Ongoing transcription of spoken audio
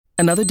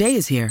Another day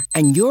is here,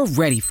 and you're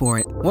ready for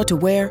it. What to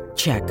wear?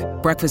 Check.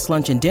 Breakfast,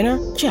 lunch, and dinner?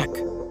 Check.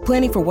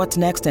 Planning for what's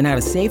next and how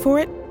to save for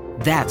it?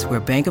 That's where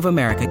Bank of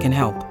America can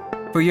help.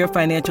 For your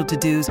financial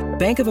to-dos,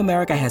 Bank of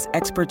America has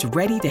experts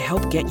ready to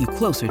help get you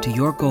closer to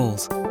your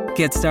goals.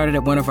 Get started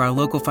at one of our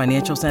local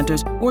financial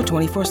centers or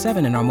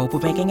 24/7 in our mobile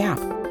banking app.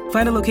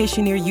 Find a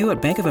location near you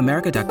at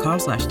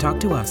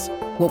bankofamerica.com/talktous.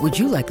 What would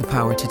you like the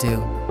power to do?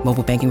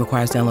 Mobile banking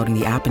requires downloading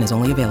the app and is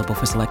only available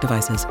for select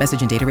devices.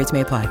 Message and data rates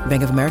may apply.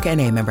 Bank of America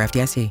N.A., member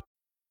FDIC.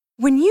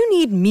 When you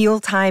need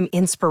mealtime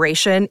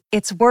inspiration,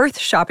 it's worth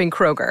shopping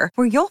Kroger,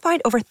 where you'll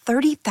find over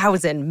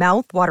 30,000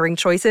 mouth-watering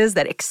choices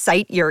that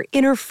excite your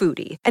inner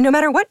foodie. And no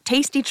matter what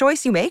tasty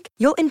choice you make,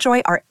 you'll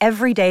enjoy our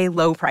everyday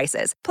low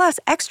prices, plus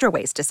extra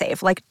ways to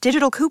save, like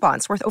digital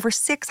coupons worth over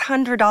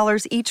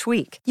 $600 each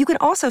week. You can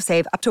also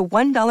save up to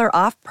 $1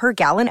 off per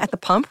gallon at the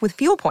pump with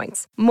fuel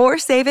points. More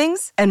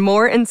savings and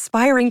more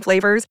inspiring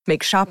flavors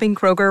make shopping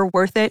Kroger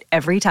worth it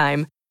every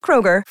time.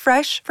 Kroger,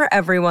 fresh for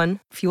everyone.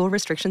 Fuel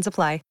restrictions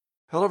apply.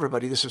 Hello,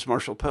 everybody. This is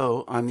Marshall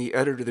Poe. I'm the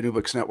editor of the New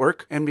Books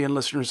Network. NBN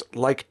listeners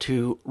like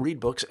to read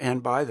books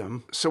and buy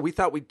them. So we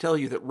thought we'd tell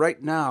you that right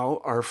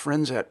now, our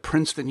friends at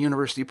Princeton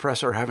University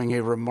Press are having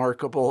a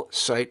remarkable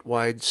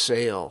site-wide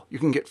sale. You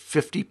can get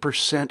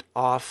 50%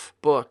 off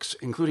books,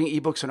 including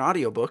ebooks and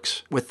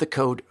audiobooks, with the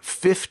code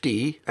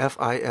 50,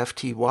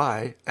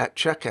 F-I-F-T-Y, at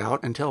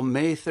checkout until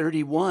May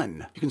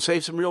 31. You can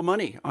save some real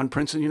money on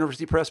Princeton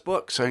University Press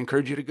books. I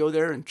encourage you to go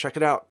there and check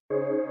it out.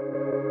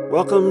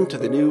 Welcome to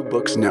the New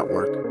Books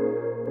Network.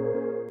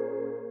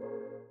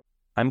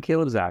 I'm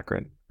Caleb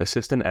Zakarin,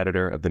 assistant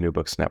editor of the New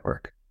Books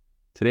Network.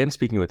 Today I'm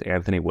speaking with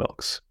Anthony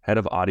Wilkes, head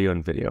of audio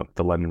and video at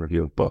the London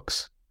Review of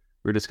Books.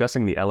 We're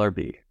discussing the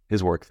LRB,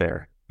 his work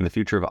there, and the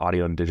future of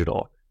audio and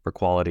digital for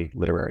quality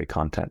literary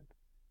content.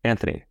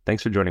 Anthony,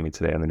 thanks for joining me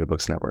today on the New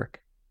Books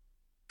Network.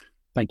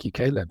 Thank you,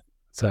 Caleb.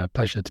 It's a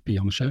pleasure to be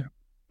on the show.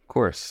 Of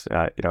course,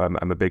 I'm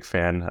a big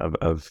fan of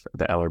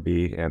the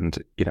LRB and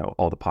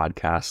all the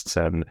podcasts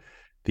and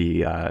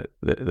the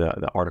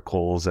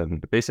articles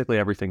and basically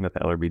everything that the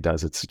LRB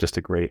does. It's just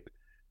a great.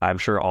 I'm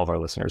sure all of our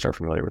listeners are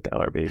familiar with the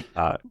LRB,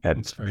 and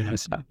That's very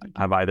nice.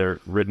 I've either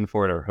written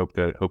for it or hope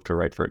to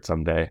write for it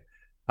someday.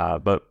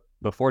 But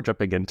before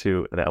jumping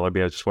into the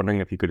LRB, I was just wondering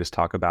if you could just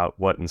talk about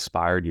what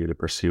inspired you to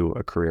pursue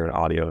a career in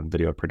audio and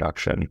video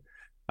production,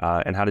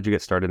 and how did you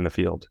get started in the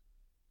field?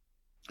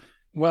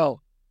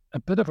 Well, a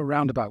bit of a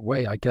roundabout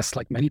way, I guess,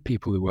 like many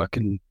people who work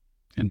in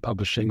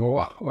publishing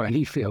or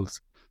any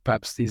fields,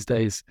 perhaps these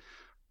days.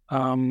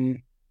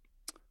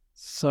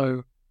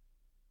 So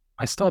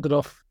I started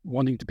off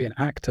wanting to be an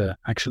actor,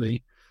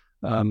 actually.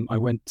 I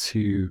went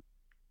to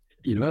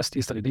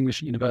university, studied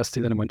English at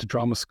university, then I went to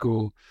drama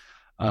school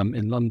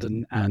in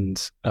London,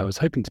 and I was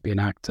hoping to be an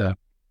actor.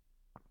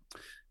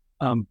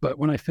 But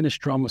when I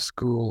finished drama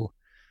school,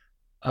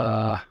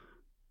 I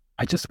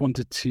just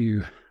wanted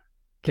to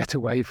get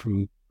away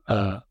from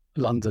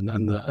London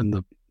and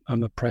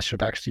the pressure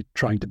of actually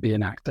trying to be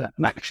an actor.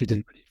 And I actually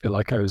didn't really feel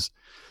like I was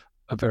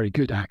a very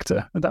good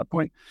actor at that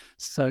point.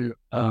 So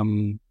I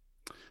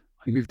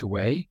moved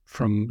away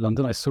from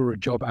London. I saw a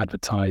job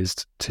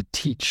advertised to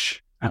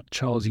teach at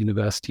Charles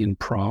University in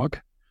Prague.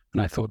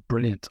 And I thought,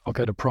 brilliant, I'll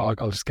go to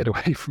Prague. I'll just get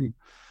away from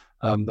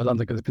the London,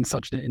 because it's been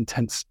such an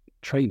intense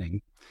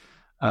training.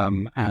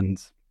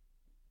 And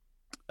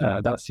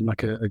that seemed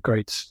like a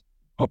great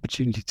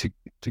opportunity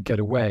to get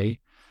away.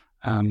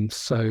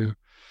 So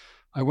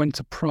I went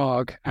to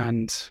Prague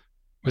and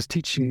was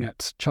teaching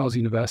at Charles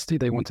University.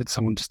 They wanted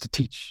someone just to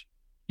teach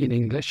in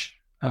English,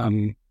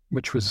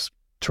 which was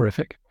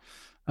terrific.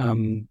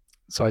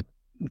 So I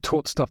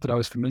taught stuff that I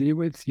was familiar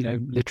with,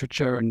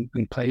 literature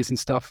and plays and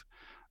stuff.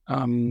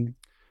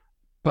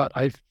 But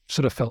I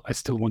sort of felt I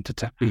still wanted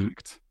to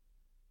act.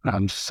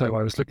 So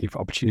I was looking for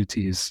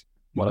opportunities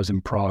while I was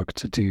in Prague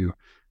to do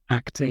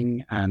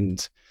acting,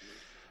 and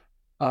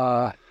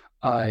I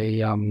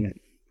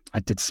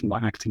did some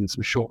acting in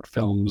some short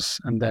films,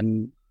 and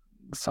then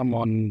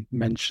someone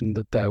mentioned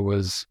that there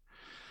was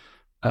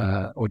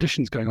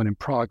auditions going on in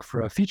Prague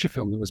for a feature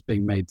film that was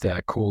being made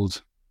there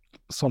called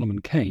Solomon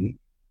Kane,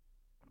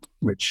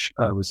 which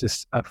was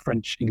this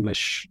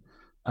French-English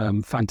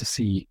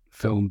fantasy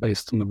film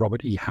based on the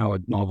Robert E.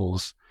 Howard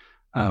novels.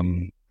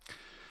 And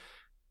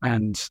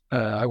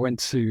I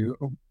went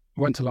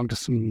along to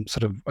some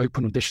sort of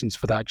open auditions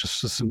for that, just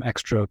for some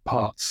extra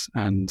parts,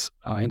 and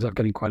I ended up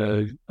getting quite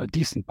a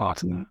decent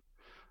part in that.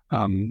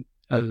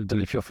 I don't know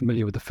if you're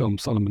familiar with the film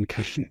Solomon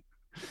Kane.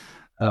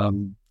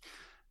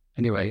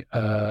 Anyway,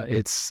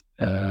 it's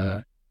in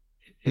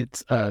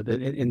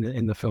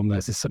the film.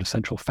 There's this sort of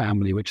central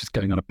family which is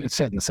going on. It's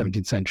set in the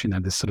 17th century, and they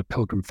have this sort of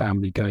pilgrim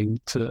family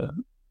going to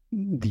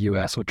the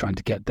US or trying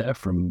to get there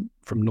from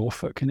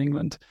Norfolk in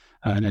England.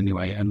 And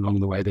anyway, and along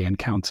the way they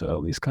encounter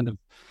all these kind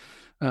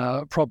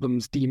of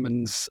problems,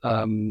 demons,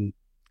 and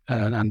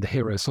the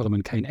hero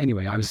Solomon Kane.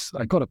 Anyway, I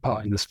got a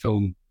part in this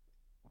film,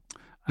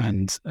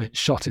 and it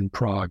shot in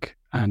Prague.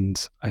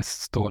 And I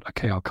thought,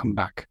 okay, I'll come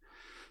back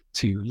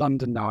to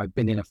London now. I've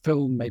been in a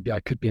film. Maybe I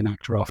could be an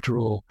actor after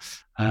all.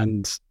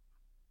 And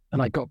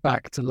And I got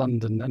back to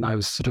London and I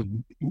was sort of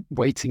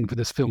waiting for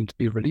this film to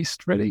be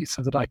released, really,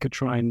 so that I could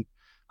I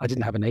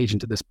didn't have an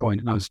agent at this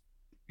point, and I was,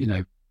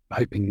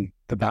 hoping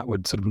that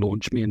would sort of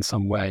launch me in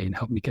some way and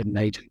help me get an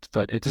agent.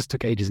 But it just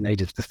took ages and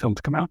ages for the film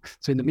to come out.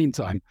 So in the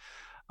meantime,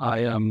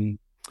 I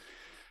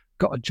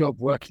got a job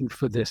working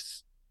for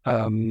this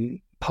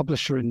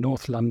publisher in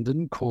North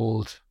London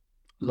called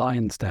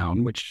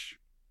Lionsdown, which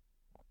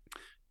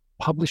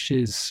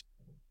publishes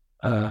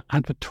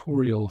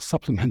advertorial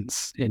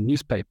supplements in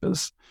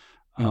newspapers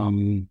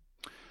on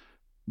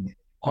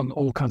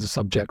all kinds of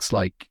subjects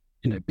like,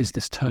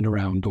 business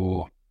turnaround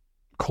or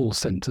call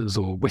centers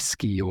or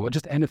whiskey or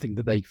just anything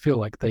that they feel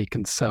like they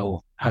can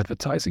sell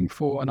advertising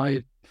for. And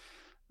I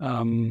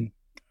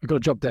got a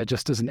job there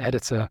just as an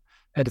editor,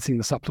 editing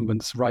the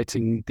supplements,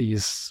 writing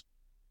these,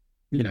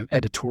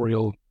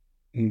 editorial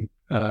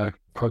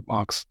quote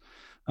marks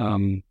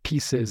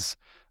pieces,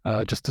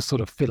 just to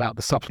sort of fill out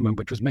the supplement,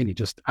 which was mainly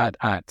just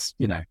ads,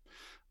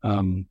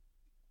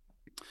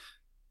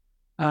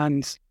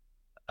 and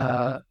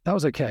that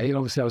was okay. And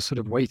obviously I was sort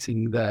of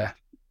waiting there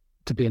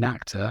to be an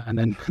actor, and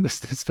then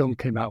this film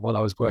came out while I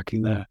was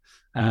working there,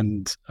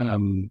 and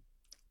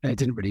it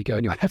didn't really go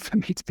anywhere for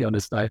me, to be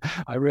honest. I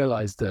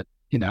realized that,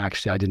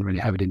 actually I didn't really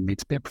have it in me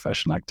to be a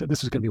professional actor.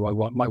 This was going to be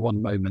my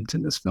one moment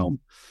in this film,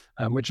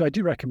 which I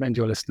do recommend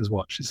your listeners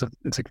watch. It's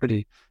a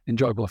pretty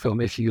enjoyable film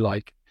if you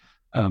like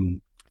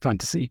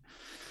fantasy.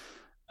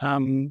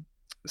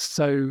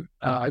 So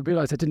I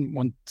realized I didn't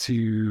want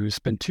to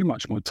spend too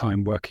much more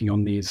time working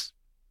on these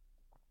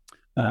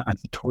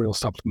advertorial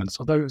supplements,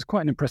 although it was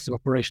quite an impressive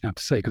operation, I have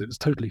to say, because it was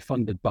totally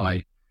funded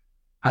by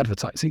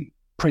advertising,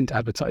 print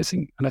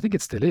advertising, and I think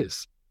it still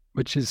is,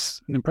 which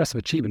is an impressive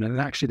achievement. And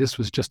actually this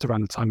was just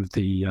around the time of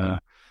the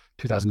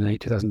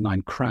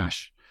 2008-2009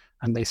 crash,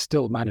 and they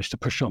still managed to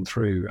push on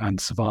through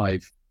and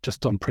survive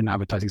just on print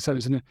advertising. So it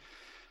was an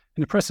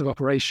impressive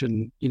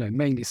operation,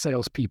 mainly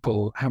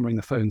salespeople hammering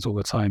the phones all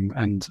the time,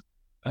 and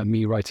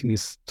me writing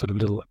these sort of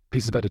little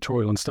pieces of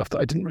editorial and stuff that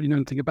I didn't really know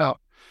anything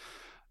about.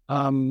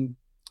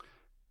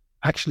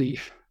 Actually,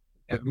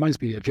 it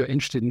reminds me, if you're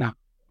interested in that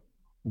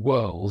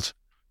world,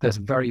 there's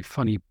a very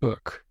funny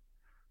book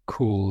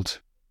called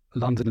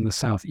London in the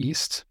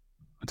Southeast.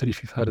 I don't know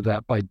if you've heard of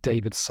that, by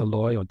David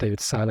Saloy or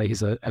David Saleh.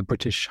 He's a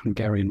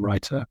British-Hungarian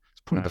writer.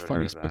 It's probably the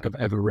funniest book I've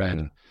ever read.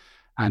 Yeah.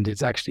 And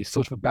it's actually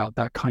sort of about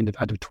that kind of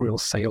editorial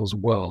sales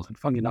world. And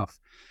funny enough,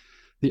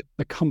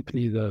 the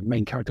company the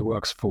main character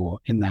works for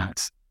in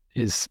that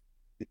is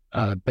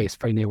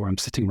based very near where I'm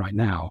sitting right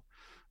now.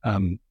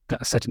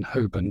 That's set in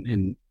Holborn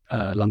in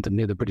London,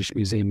 near the British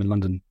Museum in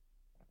London.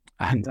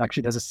 And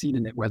actually there's a scene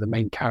in it where the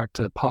main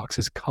character parks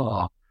his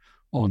car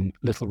on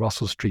Little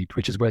Russell Street,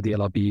 which is where the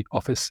LRB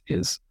office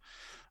is,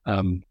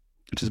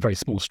 which is a very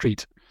small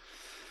street.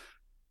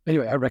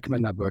 Anyway, I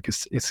recommend that book.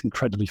 It's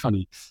incredibly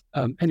funny.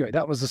 Anyway,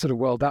 that was the sort of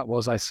world that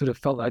was. I sort of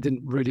felt that I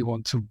didn't really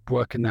want to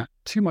work in that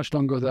too much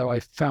longer, though I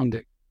found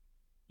it,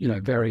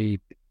 very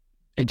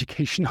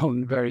educational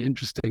and very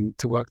interesting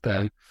to work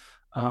there.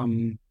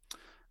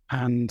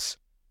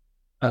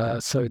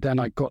 So then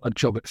I got a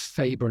job at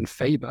Faber and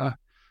Faber,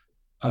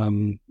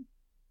 the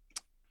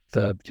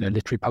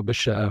literary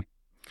publisher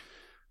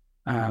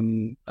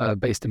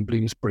based in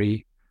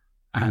Bloomsbury,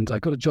 and I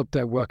got a job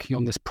there working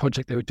on this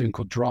project they were doing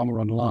called Drama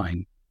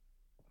Online,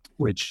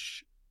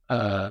 which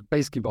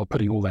basically involved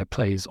putting all their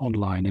plays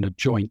online in a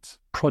joint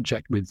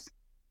project with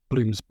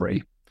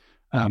Bloomsbury.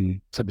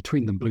 So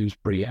between them,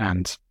 Bloomsbury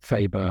and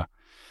Faber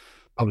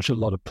published a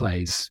lot of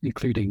plays,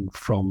 including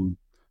from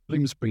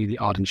Bloomsbury, the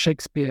Arden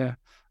Shakespeare,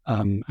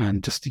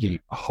 and just a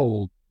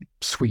whole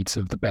suite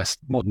of the best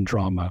modern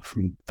drama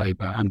from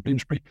Faber and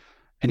Bloomsbury.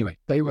 Anyway,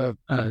 they were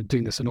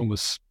doing this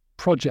enormous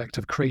project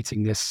of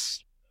creating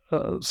this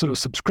sort of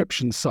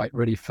subscription site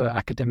really for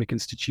academic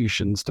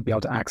institutions to be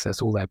able to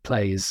access all their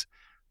plays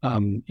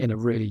in a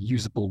really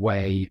usable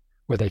way,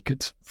 where they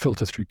could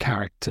filter through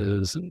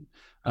characters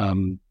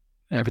and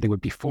everything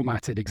would be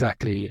formatted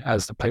exactly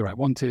as the playwright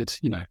wanted.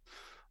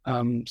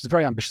 It's a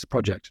very ambitious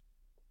project.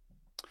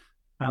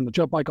 And the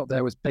job I got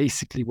there was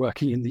basically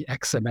working in the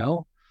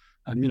XML.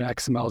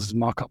 XML is a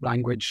markup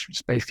language.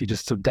 It's basically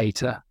just some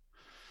data,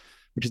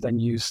 which is then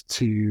used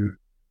to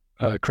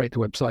create the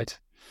website.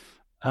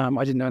 I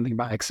didn't know anything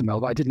about XML,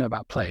 but I did know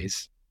about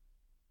plays.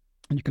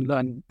 And you can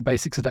learn the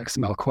basics of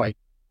XML quite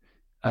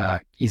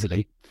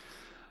easily.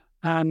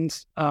 And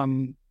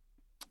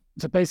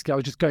so basically I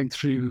was just going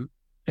through,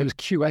 it was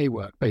QA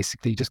work,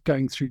 basically, just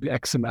going through the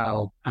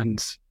XML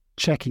and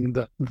checking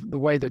that the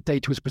way the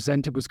data was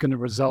presented was going to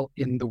result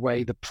in the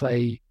way the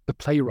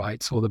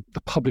playwrights or the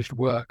published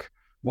work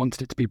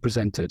wanted it to be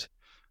presented,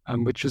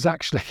 which was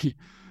actually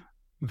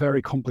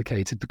very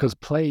complicated because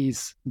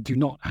plays do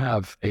not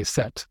have a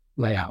set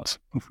layout,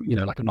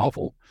 like a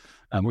novel,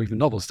 or even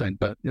novels don't,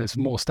 but it's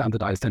more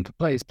standardized than for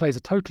plays. Plays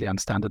are totally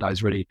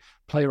unstandardized, really.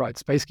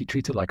 Playwrights basically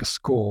treat it like a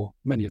score,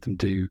 many of them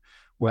do,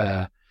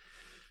 where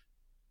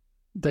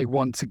they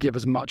want to give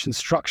as much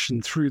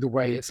instruction through the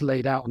way it's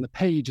laid out on the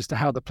page as to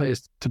how the play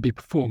is to be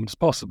performed as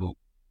possible.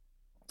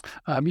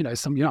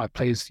 You'll have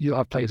plays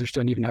which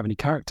don't even have any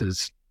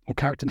characters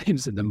character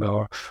names in them,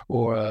 or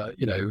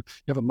you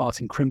have a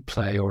Martin Crimp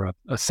play or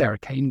a Sarah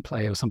Kane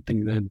play or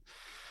something, then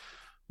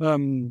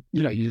the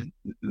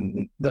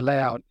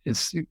layout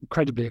is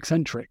incredibly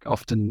eccentric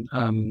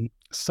often.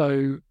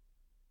 So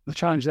the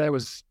challenge there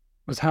was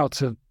how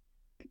to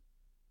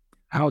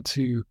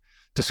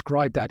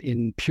describe that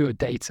in pure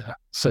data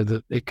so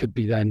that it could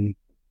be then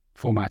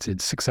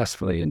formatted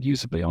successfully and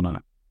usably on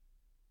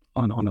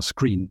a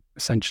screen,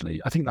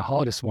 essentially. I think the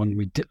hardest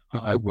one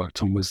I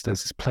worked on was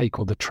there's this play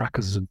called The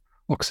Trackers of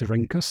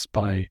Oxyrhynchus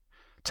by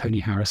Tony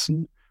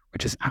Harrison,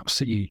 which is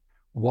absolutely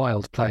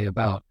wild play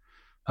about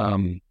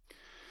the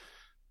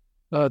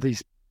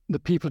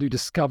people who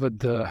discovered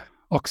the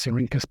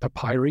Oxyrhynchus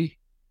papyri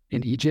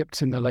in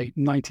Egypt in the late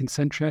 19th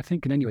century, I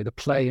think. And anyway, the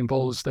play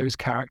involves those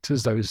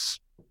characters, the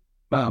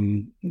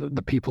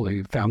people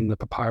who found the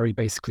papyri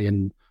basically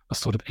in a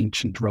sort of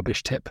ancient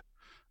rubbish tip.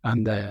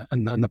 And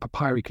the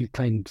papyri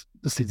contained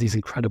these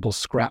incredible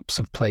scraps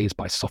of plays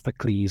by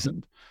Sophocles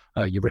and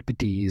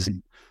Euripides,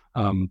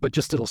 but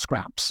just little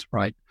scraps,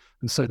 right?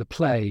 And so the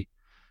play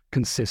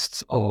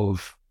consists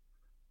of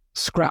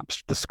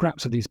scraps. The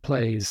scraps of these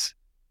plays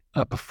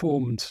are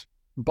performed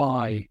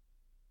by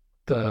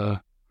the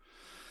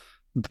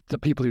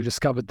people who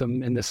discovered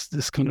them in this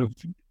kind of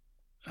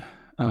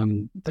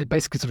they're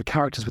basically sort of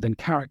characters within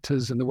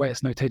characters, and the way it's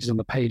notated on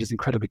the page is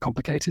incredibly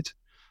complicated.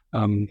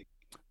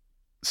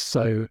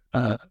 So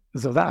that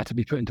had to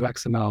be put into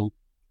XML.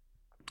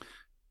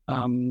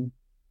 So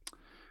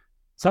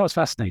that was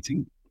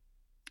fascinating,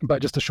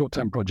 but just a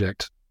short-term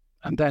project.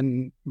 And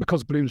then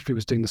because Bloomsbury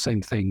was doing the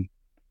same thing,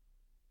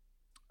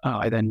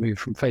 I then moved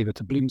from Favour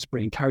to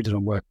Bloomsbury and carried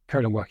on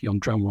working on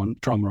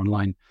Drama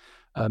Online,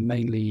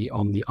 mainly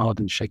on the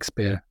Arden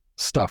Shakespeare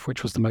stuff,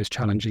 which was the most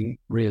challenging,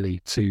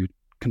 really, to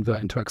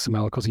convert into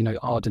XML, because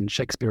Arden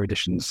Shakespeare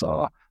editions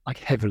are like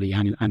heavily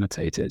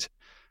annotated,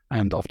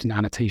 and often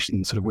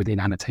annotations sort of within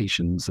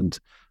annotations, and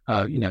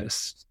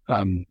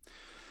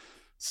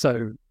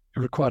so it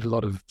required a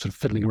lot of sort of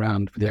fiddling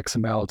around with the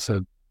XML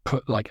to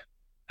put like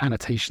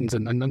annotations,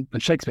 and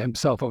Shakespeare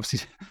himself,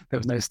 obviously there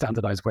was no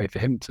standardized way for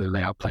him to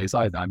lay out plays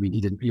either. I mean,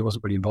 he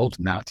wasn't really involved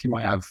in that. He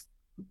might have,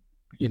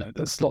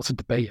 there's lots of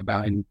debate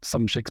about in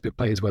some Shakespeare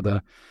plays whether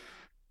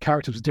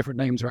characters with different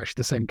names are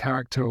actually the same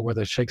character, or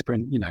whether Shakespeare,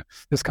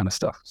 this kind of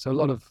stuff. So a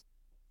lot of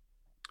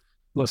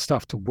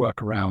stuff to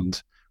work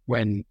around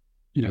when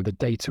the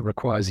data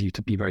requires you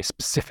to be very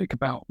specific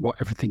about what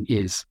everything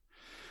is.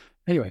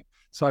 Anyway,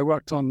 so I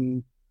worked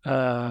on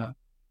Drama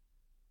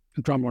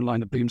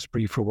Online at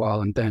Bloomsbury for a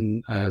while, and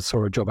then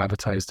saw a job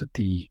advertised at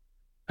the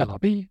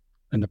LRB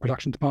in the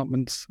production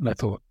department, and I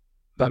thought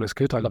that was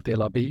good. I love the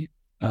LRB.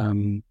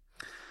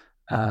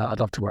 I'd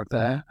love to work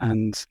there,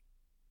 and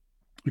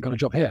I got a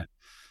job here.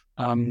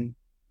 And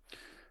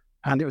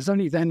it was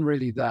only then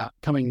really that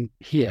coming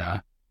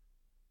here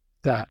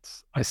that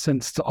I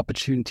sensed the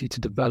opportunity to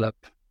develop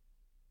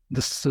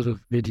this sort of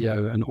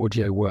video and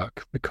audio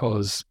work,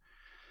 because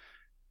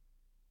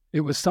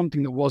it was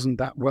something that wasn't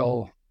that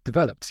well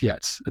developed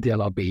yet at the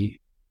LRB.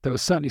 There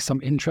was certainly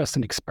some interest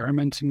in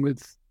experimenting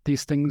with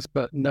these things,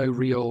 but there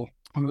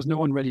was no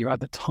one really at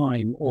the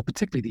time, or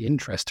particularly the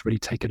interest to really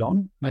take it on.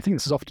 And I think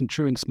this is often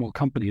true in small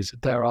companies.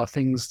 There are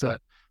things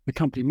that the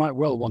company might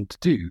well want to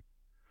do,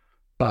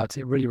 but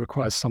it really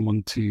requires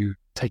someone to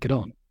take it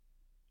on.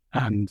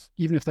 And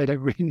even if they don't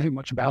really know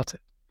much about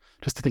it,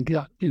 just to think,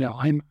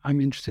 I'm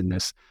interested in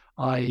this,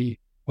 I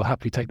will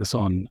happily take this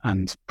on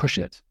and push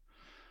it.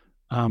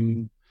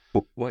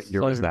 What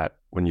year was that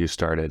when you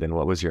started, and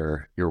what was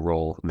your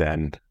role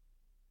then?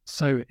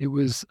 So it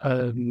was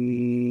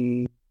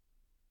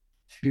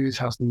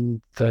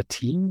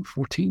 2013,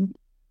 14.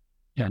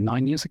 Yeah,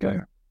 9 years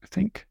ago, I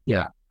think.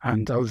 Yeah.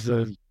 And I was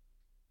a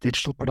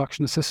digital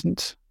production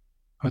assistant,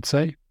 I'd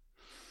say.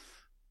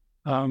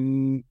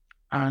 And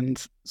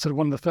sort of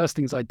one of the first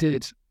things I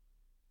did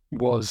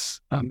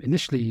was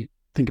initially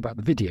think about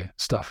the video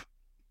stuff.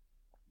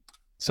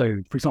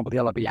 So, for example, the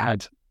LRB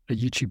had a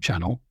YouTube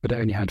channel, but it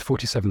only had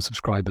 47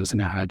 subscribers,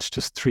 and it had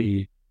just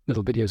 3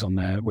 little videos on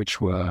there,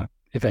 which were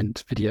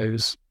event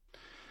videos.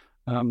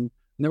 And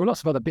there were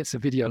lots of other bits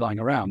of video lying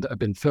around that had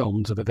been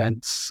filmed of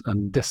events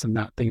and this and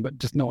that thing, but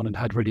just no one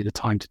had really the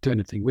time to do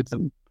anything with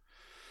them.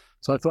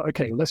 So I thought,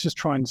 okay, let's just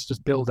try and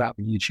just build out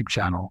the YouTube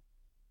channel,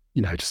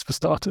 just for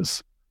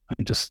starters,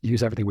 and just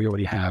use everything we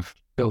already have,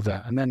 build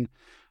that. And then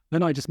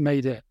I just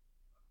made it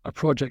a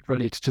project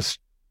really to just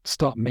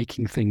start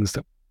making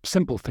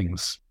simple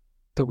things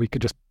that we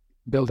could just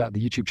build out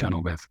the YouTube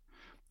channel with,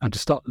 and to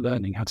start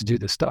learning how to do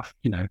this stuff,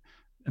 and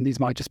these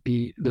might just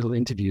be little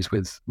interviews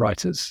with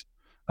writers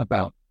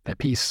about their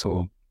piece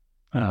or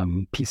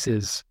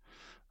pieces,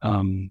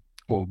 or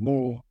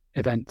more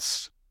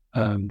events.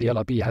 The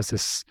LRB has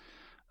this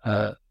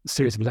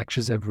series of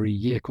lectures every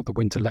year called the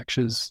Winter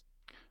Lectures,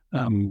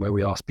 where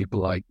we ask people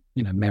like,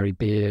 Mary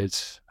Beard,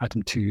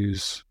 Adam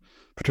Tooze,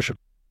 Patricia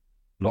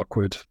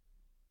Lockwood,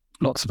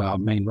 lots of our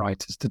main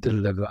writers, to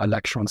deliver a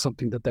lecture on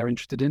something that they're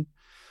interested in.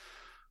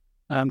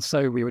 And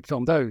so we would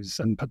film those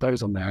and put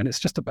those on there. And it's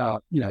just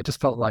about, it just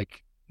felt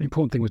like the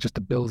important thing was just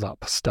to build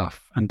up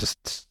stuff and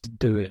just to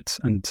do it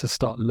and to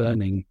start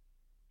learning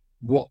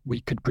what we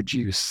could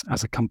produce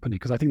as a company.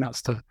 Because I think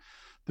that's the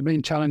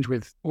main challenge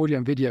with audio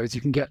and video is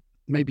you can get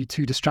maybe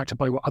too distracted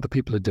by what other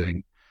people are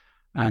doing.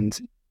 And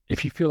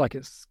if you feel like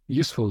it's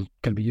going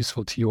to be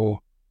useful to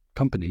your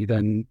company,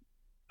 then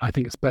I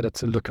think it's better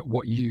to look at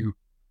what you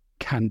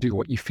can do,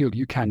 what you feel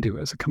you can do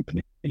as a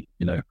company.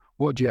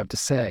 What do you have to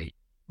say,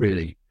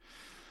 really?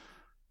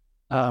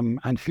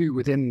 And who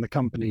within the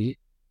company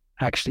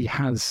actually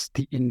has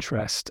the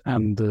interest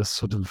and the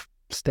sort of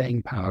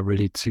staying power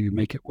really to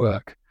make it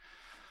work.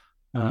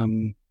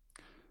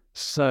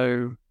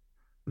 So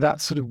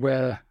that's sort of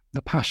where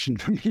the passion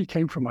for me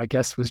came from, I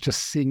guess, was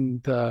just seeing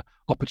the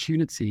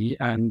opportunity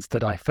and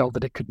that I felt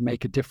that it could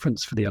make a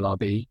difference for the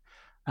LRB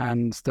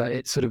and that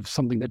it's sort of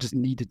something that just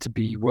needed to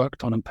be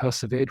worked on and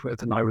persevered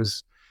with. And I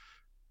was,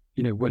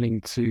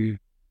 willing to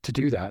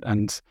do that.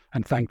 And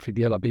thankfully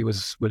the LRB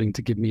was willing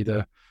to give me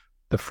the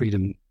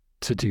freedom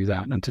to do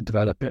that and to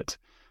develop it.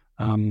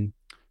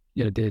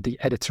 The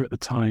editor at the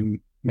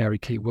time, Mary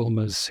Kate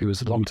Wilmers, who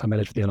was a long-time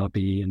editor of the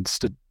LRB and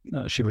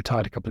she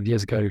retired a couple of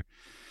years ago.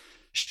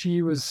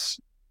 She was,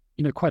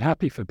 quite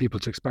happy for people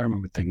to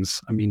experiment with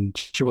things. I mean,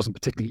 she wasn't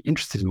particularly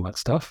interested in all that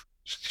stuff.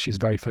 She's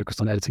very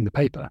focused on editing the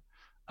paper.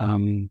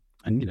 And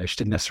she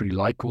didn't necessarily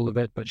like all of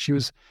it, but she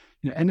was,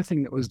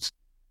 anything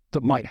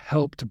that might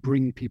help to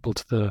bring people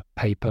to the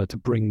paper, to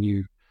bring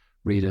new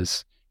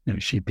readers,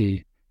 she'd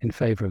be in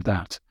favor of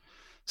that.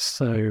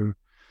 So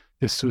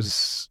this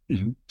was,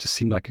 just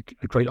seemed like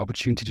a great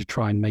opportunity to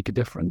try and make a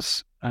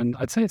difference. And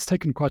I'd say it's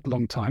taken quite a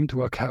long time to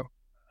work out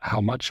how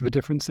much of a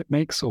difference it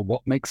makes or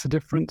what makes a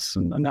difference.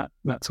 And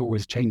that's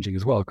always changing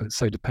as well, because it's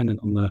so dependent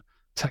on the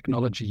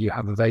technology you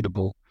have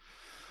available.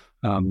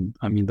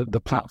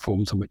 The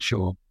platforms on which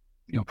you're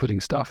putting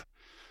stuff.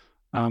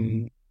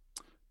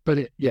 But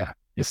it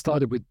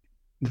started with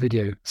the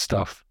video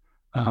stuff,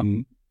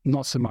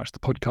 not so much the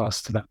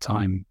podcast at that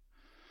time.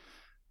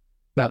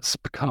 That's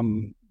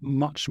become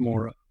much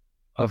more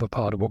of a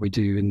part of what we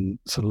do in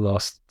sort of the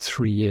last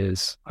 3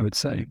 years, I would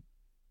say.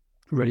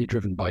 Really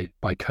driven by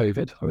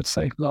COVID, I would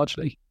say,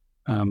 largely.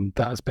 That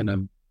has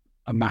been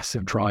a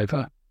massive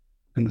driver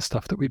in the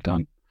stuff that we've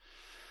done.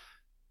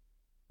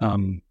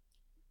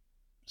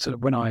 So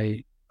when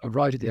I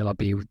arrived at the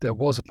LRB, there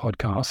was a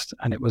podcast,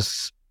 and it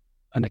was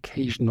an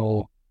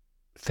occasional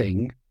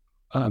thing,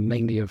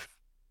 entirely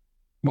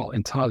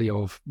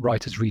of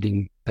writers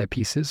reading their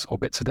pieces or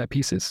bits of their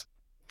pieces,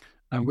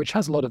 which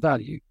has a lot of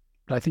value.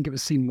 But I think it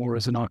was seen more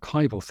as an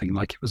archival thing,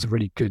 like it was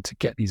really good to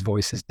get these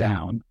voices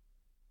down,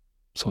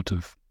 sort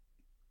of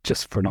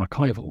just for an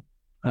archival,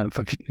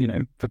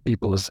 for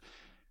people's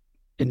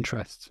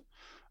interest.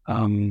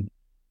 And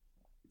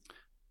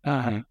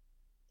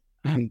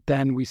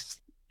then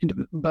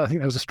but I think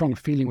there was a strong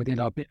feeling within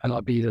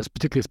LRB, that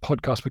particularly as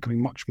podcasts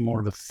becoming much more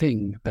of a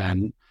thing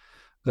then,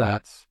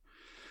 that,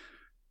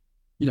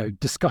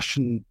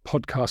 discussion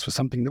podcasts was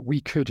something that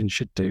we could and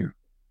should do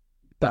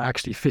that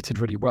actually fitted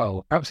really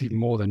well, perhaps even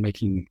more than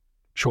making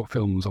short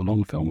films or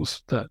long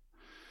films, that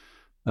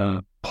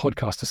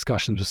podcast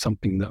discussions was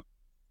something that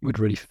would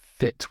really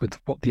fit with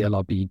what the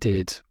LRB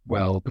did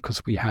well,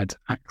 because we had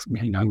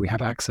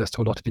access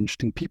to a lot of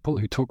interesting people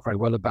who talk very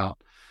well about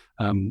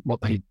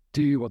what they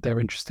do, what they're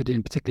interested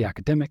in, particularly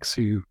academics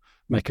who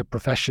make a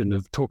profession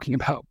of talking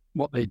about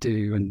what they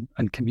do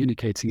and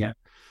communicating it.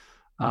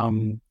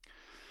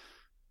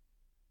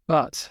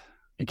 But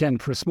again,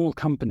 for a small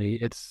company,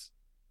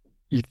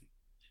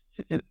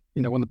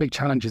 one of the big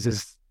challenges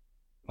is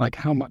like,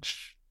 how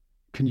much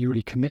can you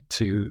really commit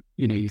to?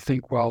 You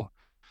think, well,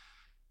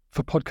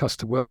 for podcasts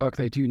to work,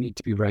 they do need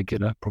to be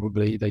regular,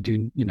 probably. They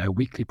do,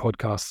 weekly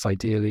podcasts,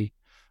 ideally.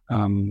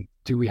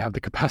 Do we have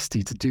the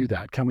capacity to do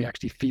that? Can we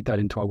actually feed that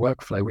into our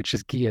workflow, which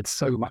is geared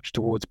so much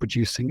towards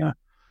producing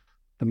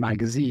the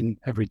magazine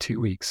every 2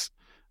 weeks?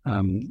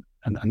 And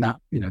that,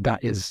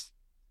 that is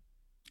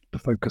the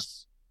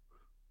focus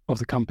of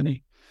the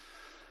company.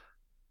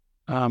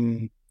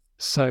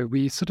 So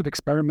we sort of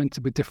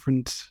experimented with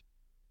different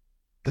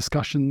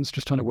discussions,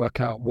 just trying to work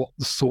out what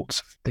the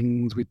sorts of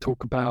things we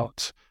talk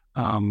about.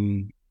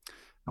 And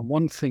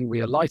one thing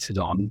we alighted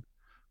on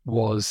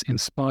was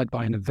inspired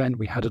by an event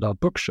we had at our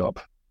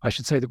bookshop. I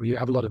should say that we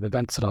have a lot of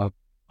events at our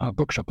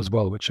bookshop as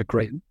well, which are a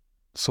great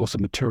source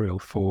of material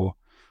for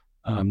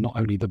not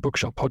only the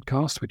bookshop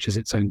podcast, which is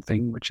its own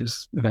thing, which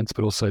is events,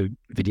 but also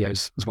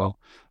videos as well.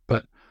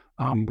 But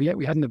we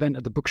had an event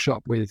at the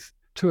bookshop with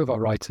two of our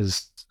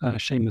writers,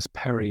 Seamus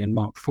Perry and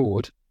Mark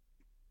Ford,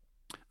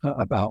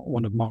 about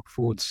one of Mark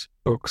Ford's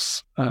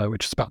books,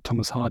 which is about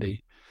Thomas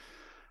Hardy.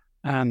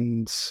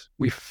 And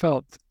we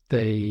felt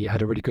they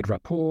had a really good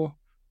rapport.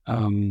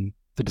 The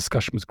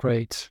discussion was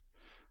great.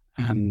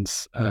 And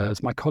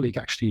as my colleague,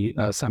 actually,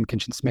 Sam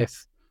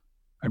Kinchin-Smith,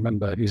 I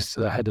remember, who's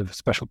the head of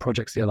special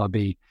projects at the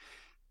LRB,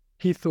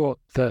 he thought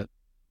that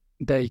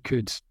they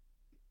could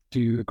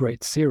do a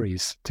great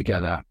series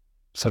together,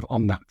 sort of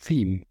on that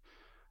theme.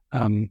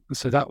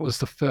 So that was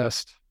the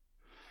first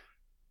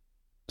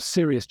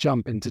serious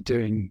jump into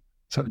doing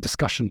sort of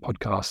discussion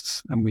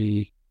podcasts. And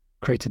we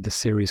created this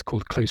series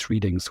called Close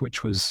Readings,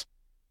 which was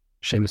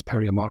Seamus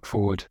Perry and Mark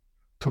Ford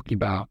talking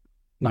about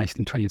 19th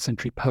and 20th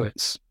century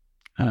poets,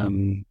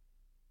 from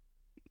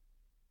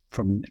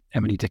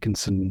Emily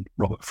Dickinson,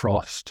 Robert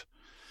Frost,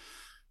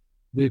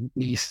 William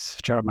Neath,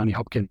 Gerard Manley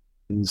Hopkins,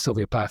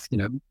 Sylvia Plath,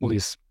 all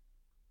these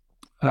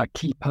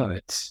key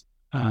poets.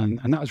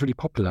 And that was really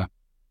popular,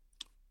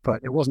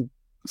 but it wasn't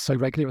so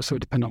regular. It was sort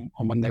of dependent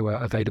on when they were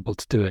available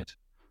to do it.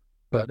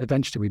 But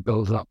eventually we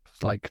built up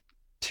like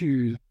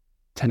 2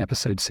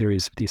 10-episode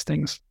series of these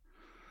things.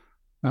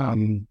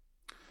 And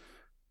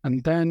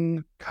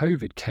then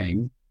COVID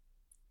came,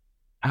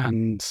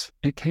 and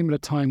it came at a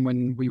time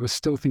when we were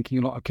still thinking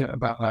a lot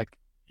about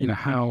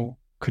how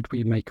could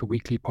we make a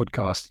weekly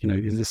podcast?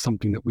 Is this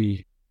something that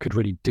we could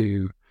really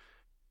do?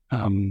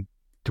 Do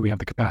we have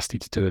the capacity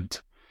to do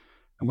it?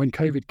 And when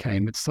COVID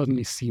came, it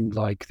suddenly seemed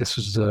like this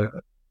was an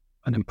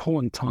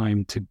important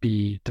time to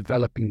be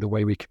developing the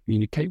way we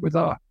communicate with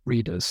our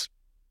readers,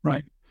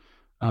 right?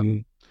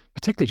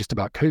 Particularly just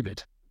about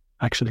COVID,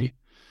 actually.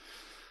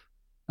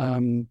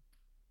 And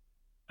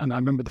I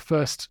remember the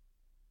first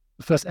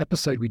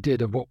episode we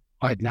did of what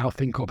I'd now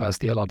think of as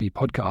the LRB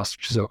podcast,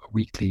 which is a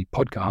weekly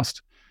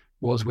podcast,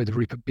 was with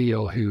Rupert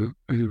Beale, who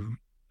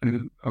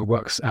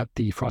works at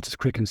the Francis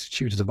Crick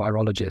Institute as a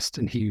virologist,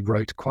 and he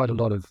wrote quite a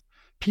lot of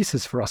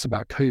pieces for us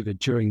about COVID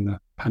during the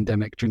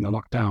pandemic, during the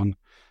lockdown.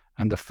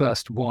 And the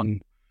first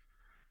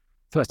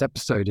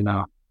episode in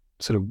our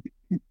sort of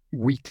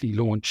weekly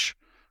launch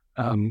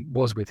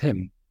was with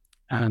him,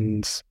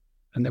 and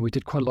then we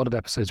did quite a lot of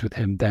episodes with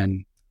him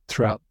then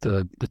throughout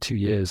the 2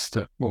 years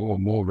or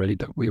more really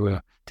that we were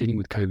dealing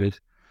with COVID.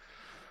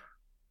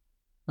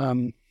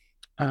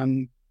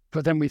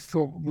 But then we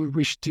thought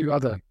we should do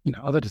other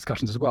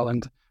discussions as well,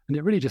 and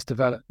it really just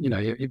developed.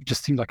 It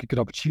just seemed like a good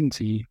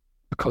opportunity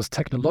because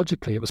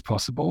technologically it was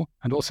possible,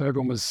 and also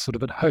everyone was sort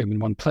of at home in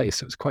one place.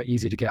 So it was quite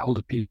easy to get hold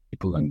of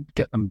people and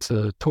get them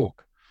to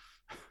talk.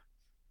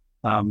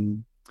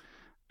 And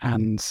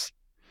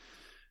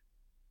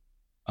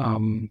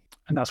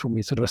that's when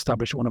we sort of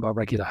established one of our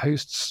regular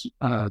hosts,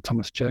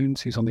 Thomas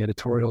Jones, who's on the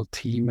editorial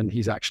team, and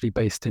he's actually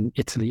based in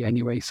Italy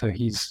anyway, so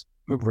he's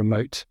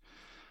remote.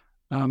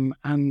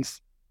 And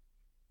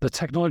the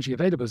technology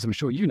available, as I'm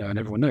sure you know and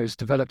everyone knows,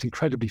 developed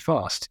incredibly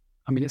fast.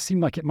 I mean, it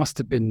seemed like it must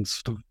have been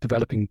sort of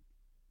developing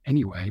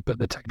anyway, but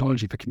the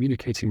technology for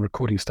communicating and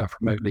recording stuff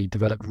remotely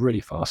developed really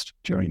fast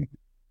during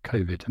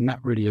COVID, and that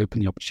really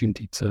opened the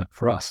opportunity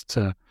for us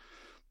to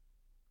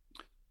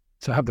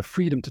have the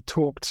freedom to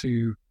talk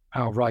to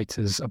our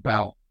writers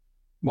about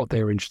what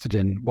they were interested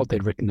in, what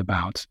they'd written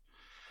about.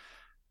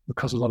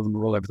 Because a lot of them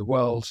were all over the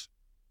world,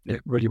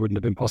 it really wouldn't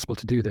have been possible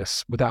to do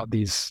this without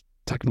these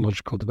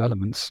technological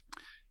developments.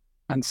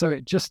 And so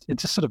it just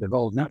sort of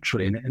evolved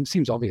naturally, and it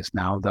seems obvious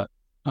now that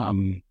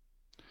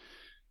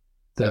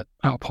that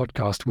our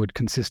podcast would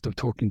consist of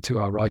talking to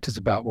our writers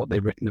about what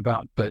they'd written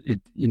about, but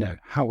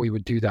how we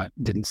would do that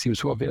didn't seem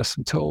so obvious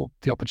until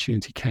the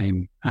opportunity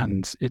came,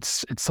 and it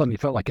suddenly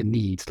felt like a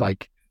need,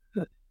 like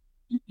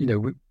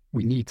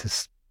we need to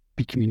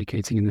be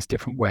communicating in this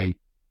different way.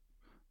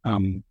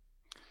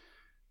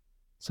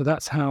 So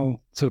that's how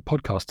sort of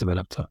podcast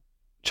developed, a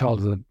child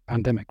of the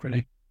pandemic,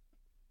 really.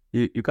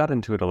 You got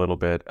into it a little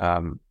bit,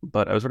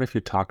 but I was wondering if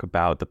you'd talk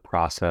about the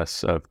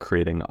process of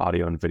creating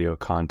audio and video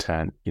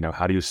content.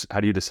 How do you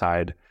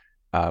decide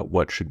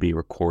what should be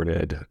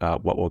recorded,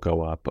 what will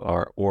go up,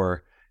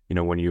 or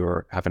when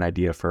you have an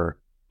idea for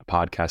a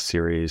podcast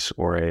series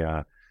or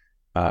a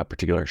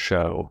particular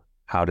show,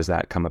 how does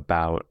that come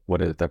about?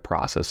 What are the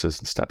processes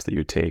and steps that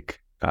you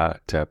take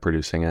to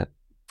producing it?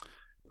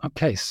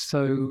 Okay,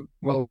 so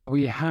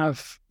we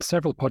have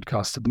several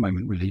podcasts at the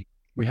moment. Really,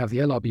 we have the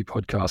LRB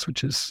podcast,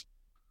 which is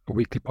a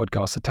weekly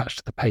podcast attached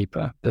to the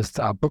paper. There's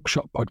our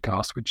Bookshop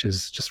podcast, which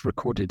is just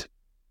recorded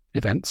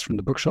events from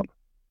the bookshop.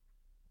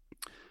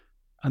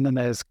 And then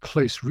there's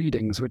Close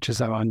Readings, which is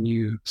our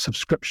new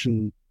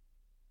subscription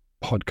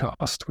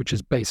podcast, which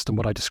is based on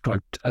what I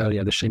described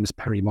earlier, the Seamus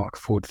Perry, Mark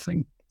Ford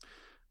thing.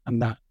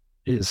 And that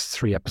is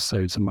 3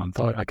 episodes a month.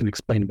 I can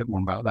explain a bit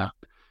more about that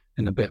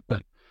in a bit.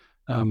 But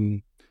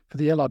for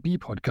the LRB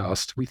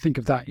podcast, we think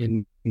of that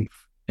in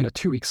a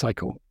 2-week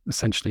cycle,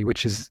 essentially,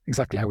 which is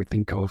exactly how we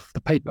think of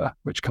the paper,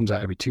 which comes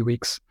out every 2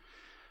 weeks.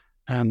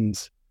 And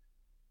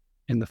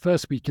in the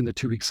first week in the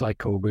 2-week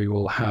cycle, we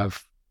will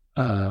have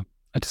a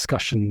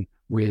discussion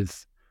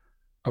with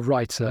a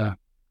writer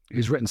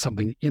who's written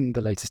something in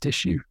the latest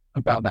issue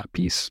about that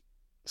piece.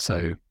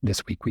 So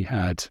this week we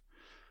had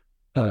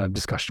a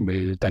discussion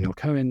with Daniel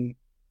Cohen,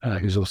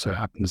 who's also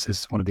happens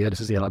as one of the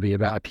editors of the LRB,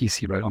 about a piece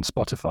he wrote on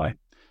Spotify.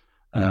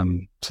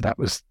 So that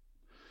was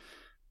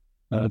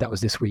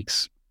this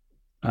week's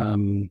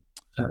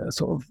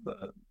sort of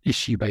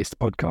issue-based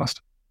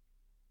podcast.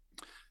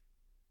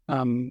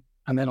 And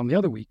then on the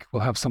other week,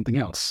 we'll have something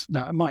else.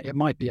 Now, it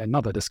might be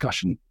another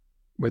discussion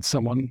with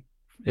someone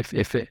if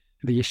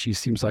the issue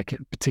seems like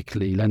it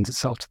particularly lends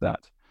itself to that.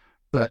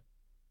 But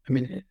I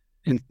mean,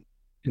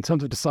 in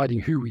terms of deciding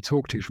who we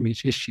talk to from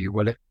each issue,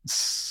 it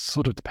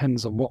sort of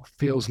depends on what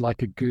feels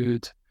like a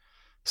good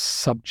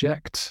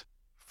subject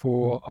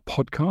for a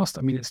podcast,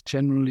 I mean, it's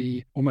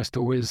generally almost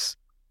always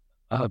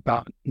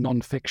about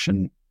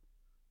nonfiction,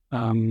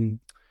 and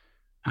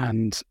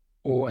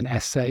or an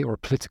essay or a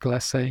political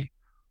essay,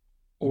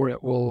 or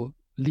it will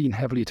lean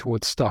heavily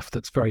towards stuff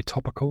that's very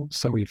topical.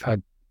 So we've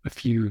had a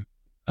few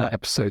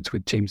episodes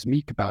with James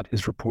Meek about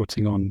his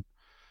reporting on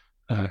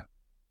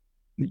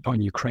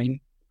Ukraine.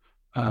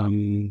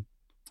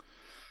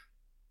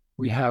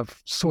 We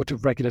have sort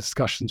of regular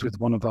discussions with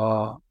one of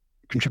our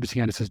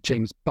contributing editors,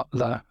 James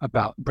Butler,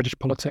 about British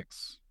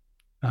politics.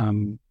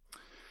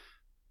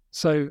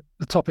 So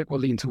the topic will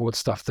lean towards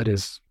stuff that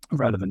is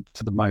relevant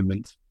to the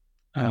moment.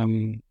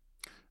 And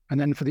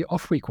then for the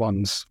off-week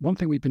ones, one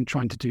thing we've been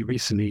trying to do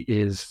recently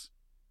is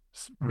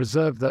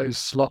reserve those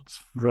slots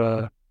for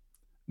a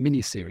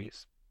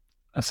mini-series,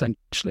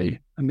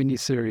 essentially a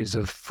mini-series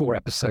of 4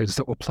 episodes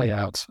that will play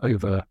out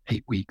over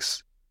 8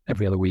 weeks,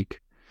 every other week.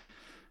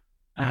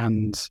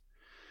 And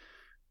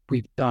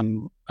we've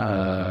done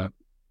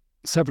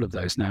several of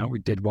those now. We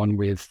did one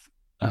with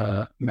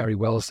Mary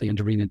Wellesley and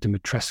Irina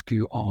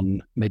Dumitrescu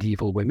on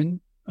medieval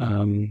women,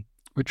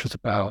 which was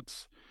about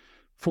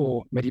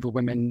 4 medieval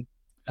women,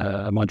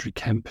 Marjorie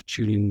Kemp,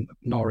 Julian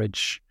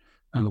Norwich,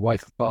 and the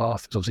wife of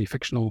Bath, is obviously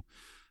fictional,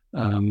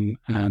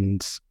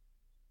 and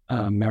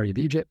Mary of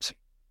Egypt.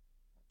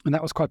 And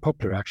that was quite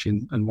popular,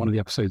 actually, and one of the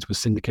episodes was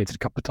syndicated a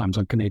couple of times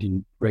on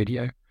Canadian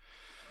radio.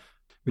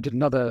 We did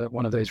another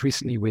one of those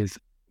recently with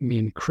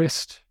Mian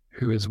Christ,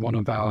 who is one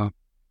of our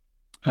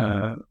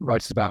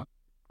writers about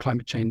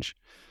climate change,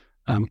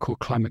 called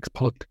Climate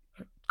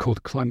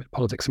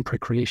Politics and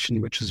Procreation,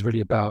 which is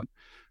really about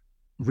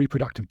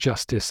reproductive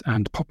justice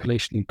and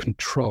population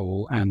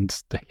control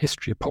and the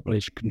history of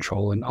population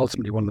control. And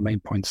ultimately, one of the main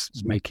points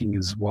it's making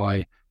is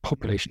why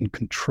population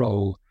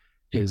control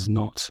is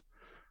not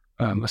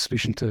a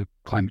solution to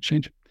climate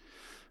change.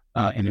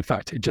 And in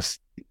fact, it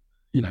just,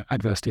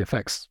 adversely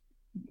affects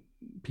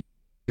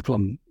people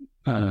on,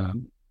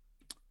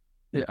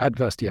 it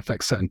adversely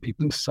affects certain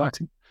people in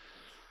society.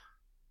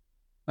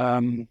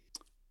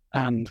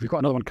 And we've got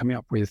another one coming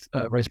up with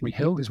Rosemary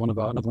Hill, who's another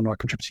one of our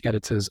contributing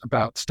editors,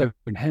 about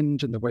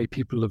Stonehenge and the way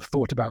people have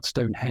thought about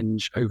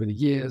Stonehenge over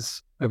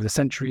the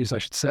centuries, I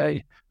should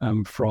say,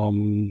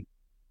 from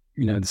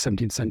the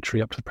 17th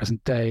century up to the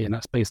present day. And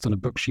that's based on a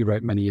book she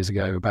wrote many years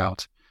ago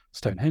about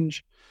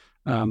Stonehenge.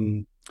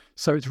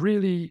 So it's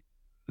really,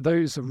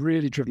 those are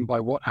really driven by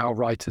what our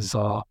writers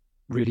are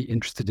really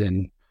interested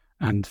in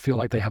and feel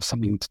like they have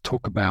something to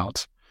talk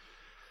about.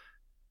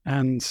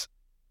 And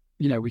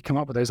we come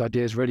up with those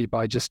ideas really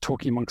by just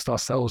talking amongst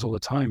ourselves all the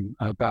time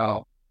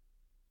about,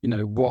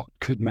 what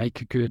could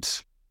make a good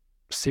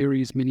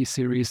series,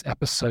 mini-series,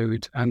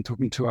 episode, and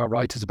talking to our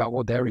writers about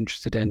what they're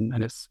interested in.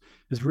 And it's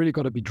really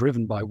got to be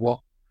driven by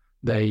what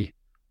they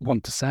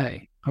want to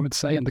say, I would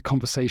say, and the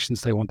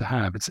conversations they want to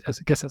have. I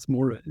guess that's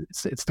more,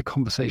 it's the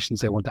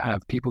conversations they want to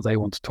have, people they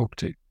want to talk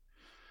to.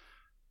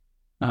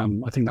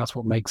 I think that's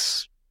what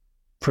makes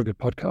for a good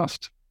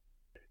podcast.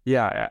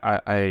 Yeah,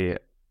 I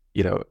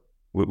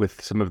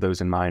with some of those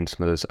in mind,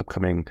 some of those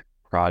upcoming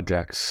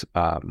projects,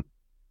 and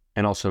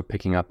also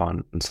picking up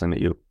on something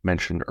that you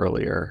mentioned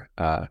earlier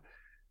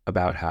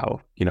about how,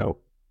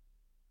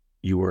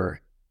 you were,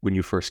 when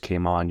you first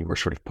came on, you were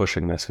sort of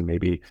pushing this, and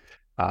maybe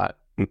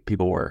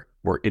people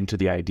were into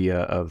the idea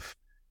of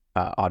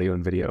audio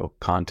and video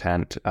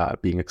content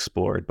being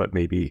explored, but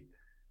maybe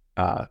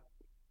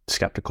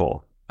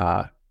skeptical.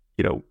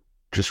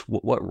 Just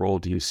what role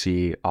do you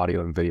see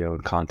audio and video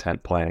and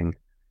content playing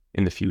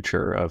in the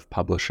future of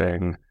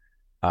publishing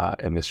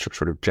and this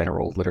sort of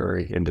general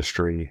literary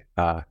industry?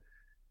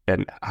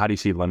 And how do you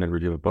see London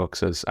Review of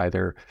Books as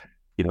either,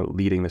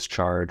 leading this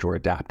charge or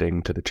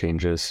adapting to the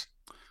changes?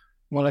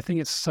 Well, I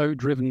think it's so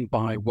driven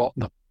by what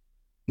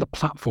the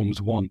platforms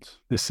want.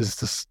 This is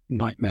this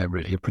nightmare,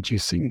 really, of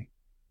producing,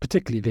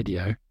 particularly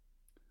video.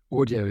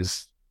 Audio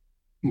is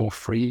more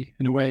free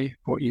in a way,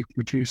 what you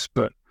produce.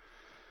 But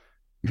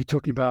if you're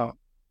talking about,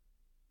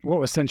 what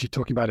we're essentially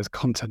talking about is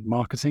content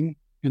marketing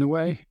in a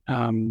way.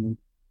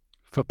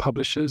 For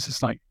publishers,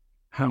 it's like,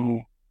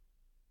 how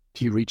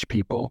do you reach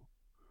people?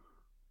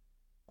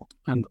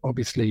 And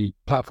obviously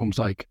platforms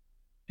like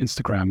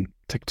Instagram,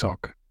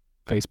 TikTok,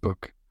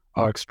 Facebook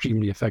are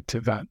extremely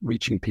effective at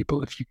reaching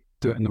people if you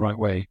do it in the right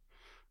way.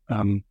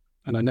 And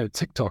I know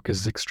TikTok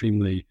is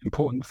extremely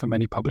important for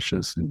many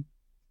publishers in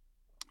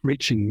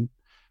reaching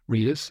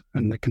readers,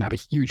 and it can have a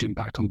huge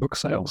impact on book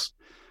sales.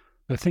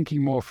 But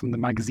thinking more from the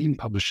magazine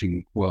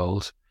publishing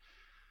world,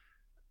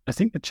 I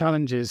think the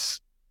challenge is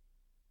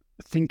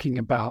thinking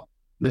about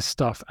this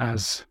stuff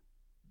as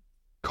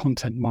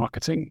content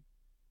marketing,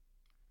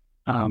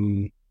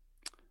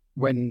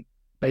 when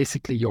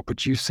basically you're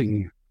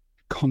producing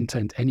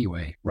content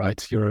anyway,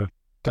 right?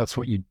 That's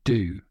what you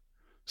do.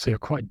 So you're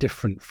quite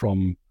different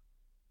from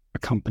a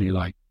company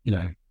like,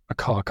 a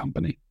car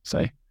company,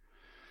 say.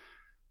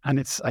 And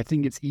I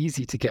think it's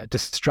easy to get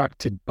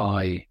distracted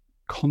by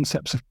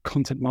concepts of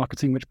content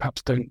marketing, which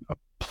perhaps don't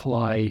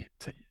apply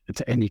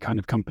to any kind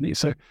of company.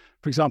 So,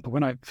 for example,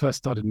 when I first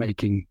started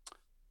making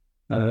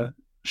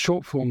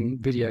short form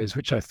videos,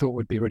 which I thought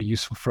would be really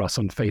useful for us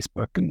on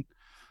Facebook.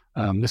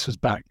 And this was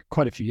back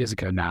quite a few years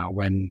ago now,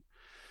 when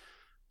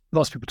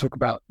lots of people talk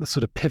about the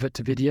sort of pivot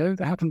to video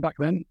that happened back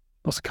then.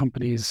 Lots of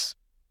companies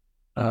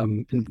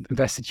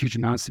invested huge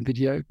amounts in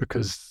video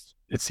because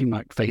it seemed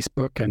like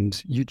Facebook and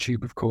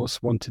YouTube, of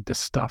course, wanted this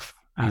stuff.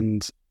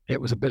 And it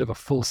was a bit of a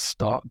false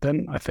start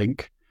then, I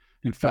think.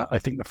 In fact, I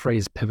think the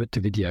phrase pivot to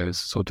video is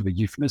sort of a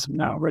euphemism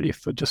now, really,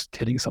 for just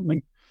hitting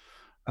something.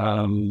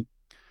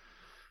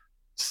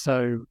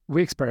 So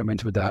we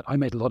experimented with that. I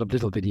made a lot of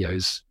little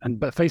videos,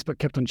 but Facebook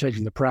kept on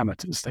changing the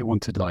parameters. They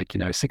wanted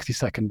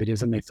 60-second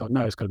videos, and they thought,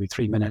 no, it's got to be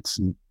 3 minutes.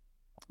 And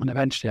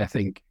eventually I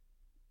think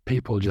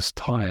people just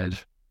tired,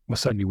 well,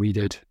 certainly we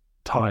did,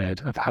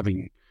 tired of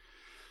having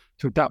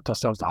to adapt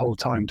ourselves the whole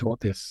time to what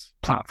this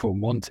platform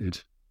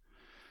wanted.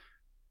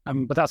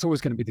 But that's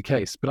always going to be the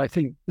case. But I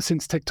think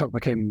since TikTok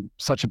became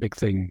such a big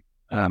thing,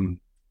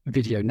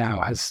 video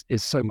now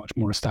is so much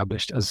more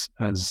established as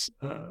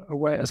a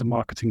way, as a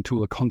marketing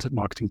tool, a content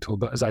marketing tool.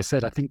 But as I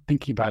said, I think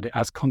thinking about it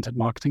as content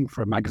marketing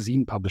for a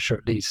magazine publisher,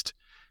 at least,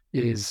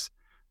 is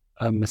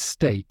a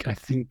mistake. I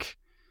think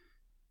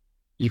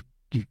you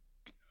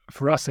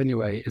for us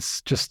anyway,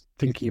 it's just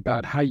thinking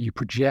about how you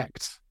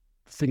project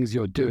things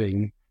you're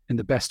doing in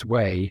the best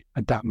way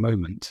at that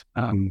moment,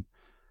 and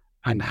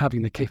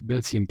having the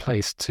capability in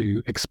place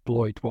to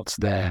exploit what's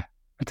there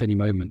at any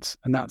moment.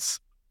 And that's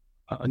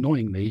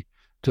annoyingly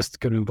just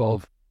going to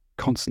involve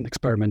constant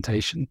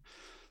experimentation.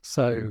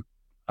 So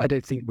I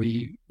don't think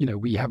we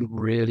haven't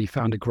really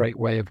found a great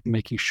way of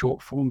making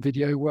short form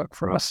video work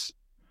for us.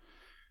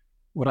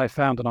 What I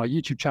found on our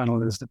YouTube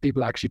channel is that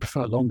people actually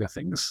prefer longer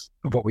things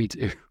of what we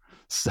do.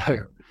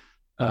 So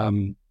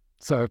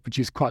I've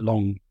produced quite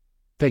long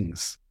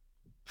things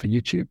for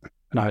YouTube.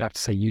 And I would have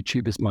to say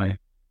YouTube is by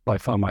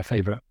far my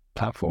favorite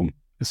platform.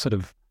 It's sort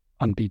of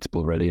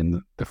unbeatable, really,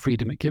 in the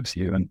freedom it gives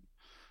you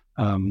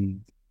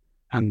and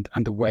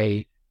the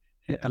way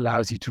it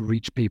allows you to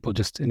reach people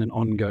just in an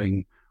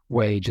ongoing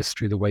way, just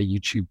through the way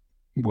YouTube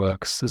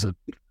works as a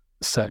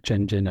search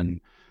engine.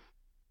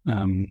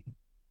 And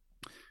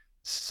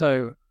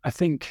so I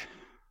think,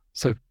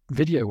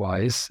 video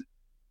wise,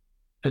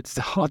 it's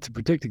hard to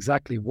predict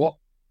exactly what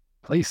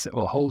place it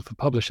will hold for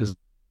publishers,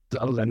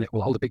 other than it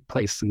will hold a big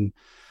place. And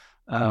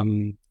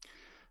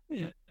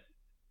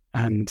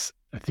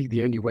I think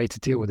the only way to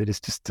deal with it is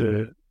just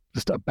to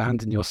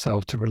abandon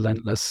yourself to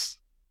relentless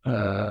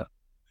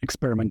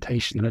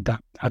experimentation and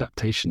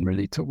adaptation,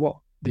 really, to what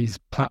these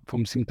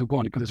platforms seem to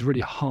want, because it's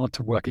really hard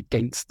to work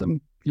against them.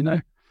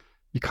 You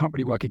can't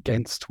really work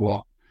against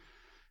what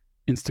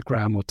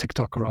Instagram or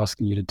TikTok are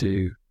asking you to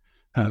do.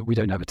 We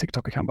don't have a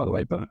TikTok account, by the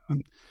way, but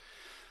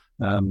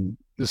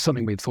there's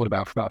something we'd thought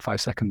about for about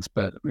 5 seconds,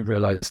 but we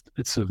realized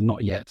it's sort of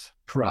not yet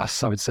for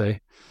us, I would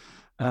say.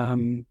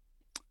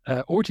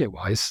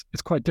 Audio-wise,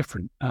 it's quite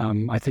different.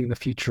 I think the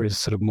future is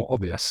sort of more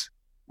obvious,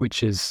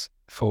 which is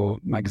for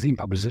magazine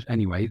publishers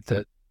anyway,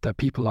 that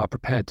people are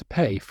prepared to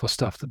pay for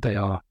stuff that they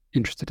are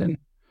interested in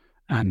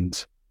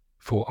and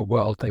for a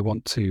world they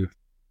want to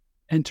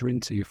enter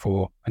into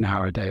for an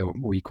hour a day or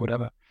a week, or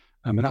whatever.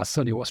 And that's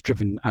certainly what's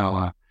driven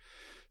our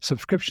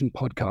subscription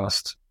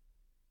podcast,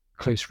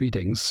 Close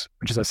Readings,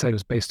 which, as I said,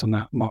 was based on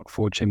that Mark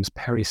Ford, James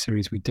Perry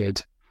series we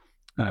did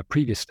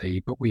previously,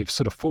 but we've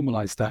sort of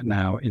formalized that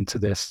now into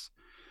this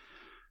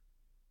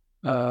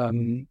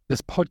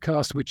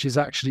podcast, which is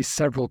actually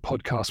several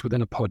podcasts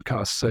within a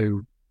podcast.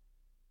 So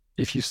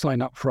if you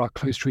sign up for our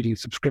Close Reading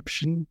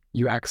subscription,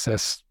 you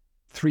access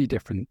 3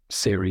 different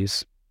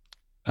series,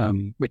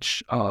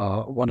 which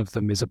are, one of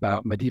them is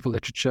about medieval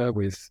literature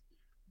with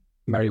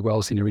Mary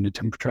Wells and Irina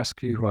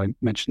Tim-Petrescu, who I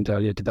mentioned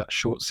earlier, did that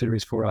short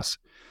series for us.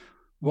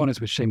 One is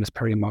with Seamus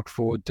Perry and Mark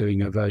Ford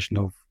doing a version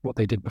of what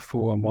they did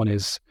before, and one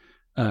is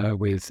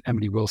with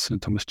Emily Wilson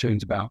and Thomas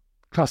Jones about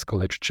classical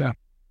literature.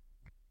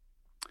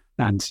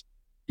 And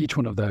each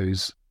one of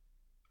those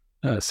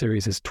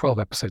series is 12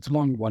 episodes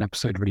long, 1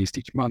 episode released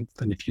each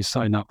month. And if you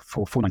sign up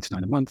for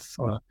 $4.99 a month,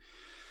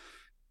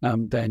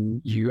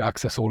 then you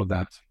access all of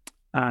that.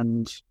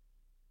 And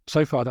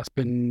so far, that's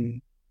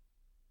been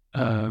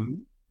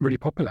really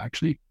popular,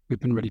 actually. We've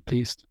been really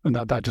pleased. And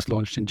that just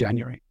launched in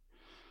January.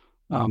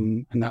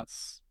 And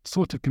that's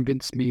sort of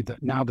convinced me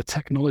that now the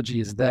technology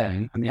is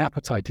there and the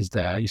appetite is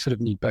there. You sort of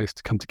need both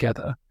to come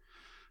together,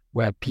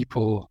 where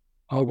people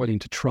are willing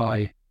to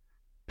try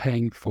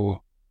paying for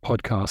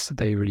podcasts that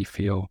they really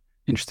feel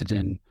interested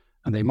in,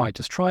 and they might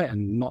just try it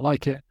and not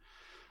like it.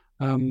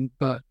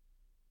 But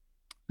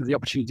the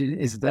opportunity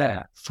is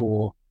there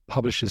for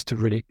publishers to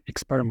really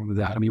experiment with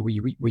that. I mean,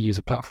 we use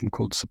a platform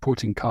called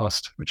Supporting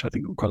Cast, which I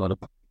think quite a lot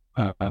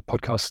of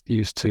podcasts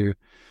use to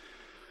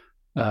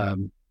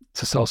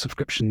sell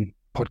subscription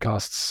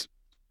podcasts.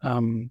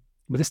 But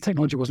this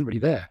technology wasn't really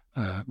there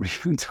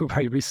until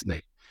very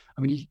recently.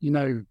 I mean,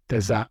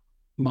 there's that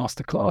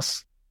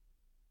masterclass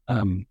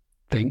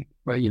thing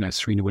where,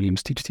 Serena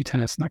Williams teaches you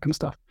tennis and that kind of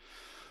stuff,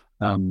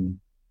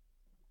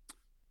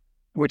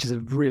 which is a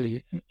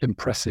really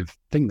impressive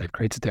thing they've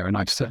created there. And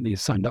I've certainly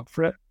signed up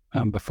for it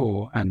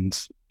before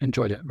and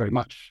enjoyed it very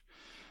much.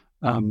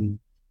 The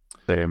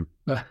Same.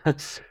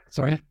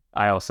 Sorry?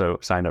 I also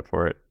signed up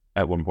for it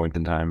at one point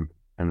in time,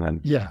 and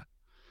then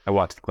I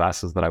watched the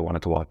classes that I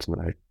wanted to watch, and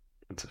then I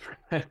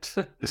went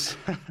to it.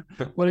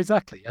 Well,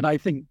 exactly. And I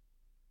think,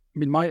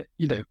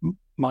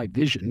 my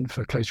vision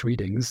for close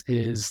readings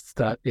is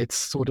that it's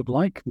sort of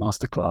like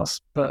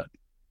masterclass, but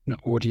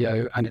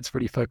audio, and it's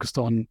really focused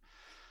on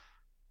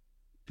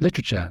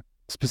literature,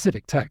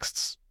 specific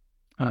texts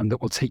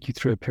that will take you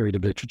through a period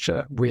of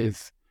literature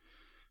with,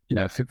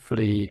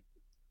 hopefully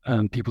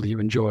people that you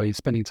enjoy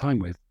spending time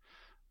with.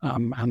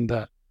 And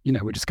that,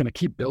 we're just going to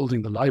keep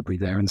building the library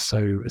there. And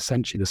so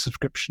essentially the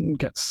subscription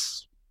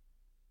gets,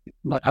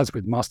 like as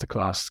with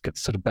masterclass,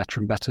 gets sort of better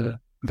and better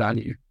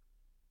value.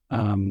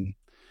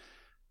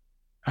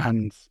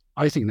 And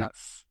I think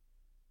that's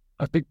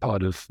a big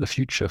part of the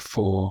future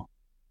for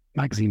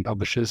magazine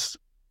publishers.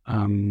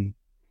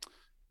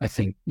 I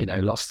think,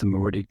 lots of them are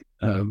already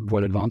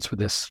well advanced with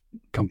this,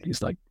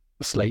 companies like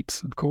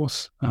Slate, of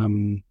course.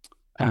 And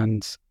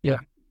yeah,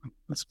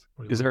 that's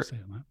probably what I'd say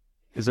on that.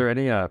 Is there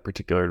any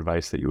particular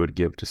advice that you would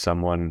give to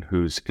someone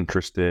who's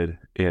interested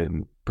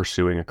in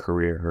pursuing a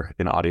career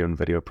in audio and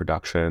video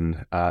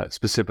production,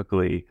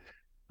 specifically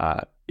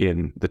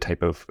in the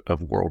type of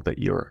world that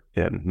you're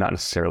in, not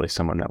necessarily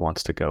someone that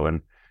wants to go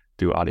and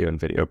do audio and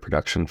video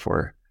production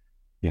for,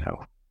 I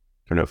don't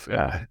know if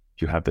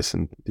you have this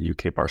in the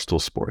UK,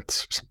 Barstool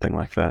Sports or something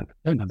like that.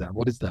 I don't know that.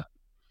 What is that?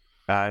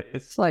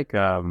 It's like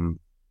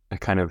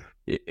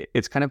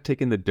it's kind of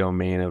taken the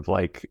domain of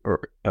like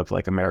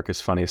America's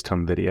Funniest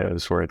Home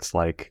Videos, where it's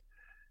like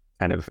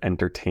kind of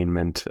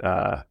entertainment.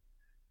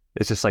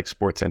 It's just like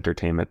sports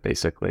entertainment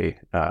basically.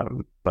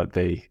 But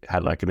they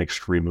had like an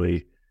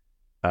extremely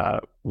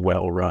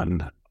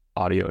well-run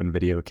audio and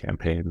video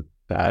campaign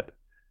that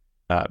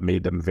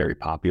made them very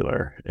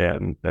popular,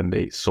 and then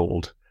they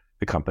sold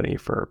the company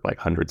for like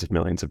hundreds of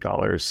millions of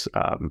dollars.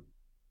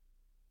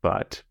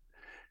 But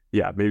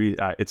yeah, maybe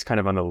it's kind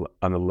of on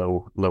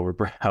the lower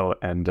brow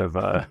end of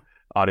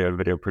audio and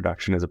video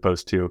production, as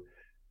opposed to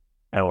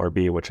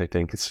LRB, which I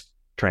think is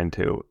trying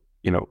to,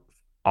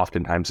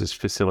 oftentimes is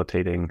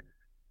facilitating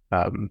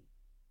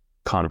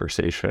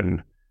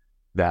conversation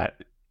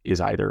that is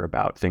either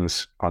about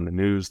things on the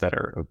news that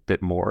are a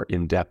bit more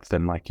in depth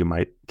than like you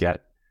might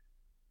get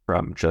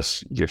from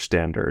just your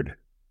standard,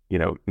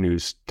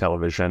 news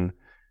television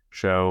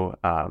show,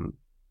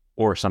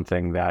 or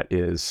something that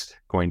is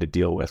going to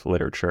deal with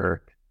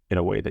literature in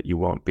a way that you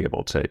won't be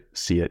able to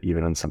see it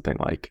even in something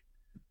like,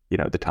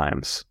 the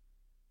Times.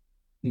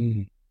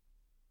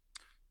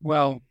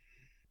 Well,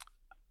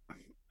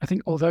 I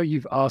think although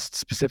you've asked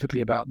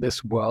specifically about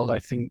this world, I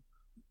think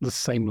the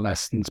same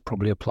lessons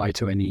probably apply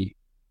to any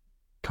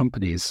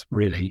companies,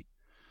 really,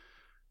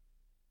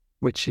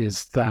 which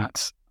is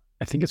that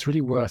I think it's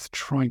really worth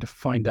trying to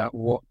find out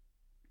what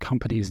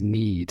companies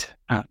need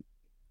at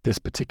this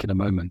particular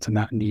moment, and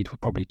that need will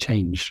probably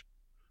change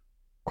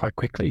quite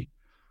quickly.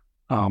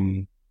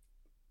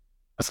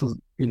 That's, a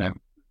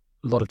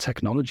lot of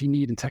technology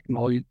need and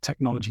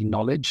technology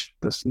knowledge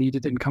that's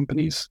needed in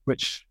companies,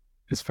 which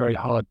is very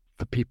hard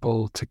for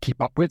people to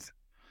keep up with.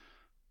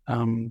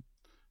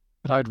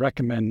 But I'd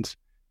recommend,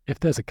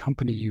 if there's a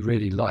company you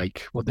really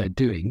like what they're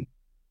doing,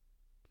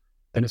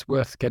 then it's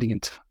worth getting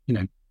into,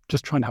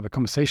 just trying to have a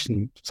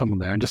conversation with someone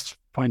there and just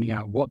finding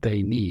out what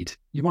they need.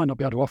 You might not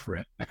be able to offer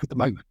it at the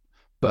moment,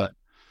 but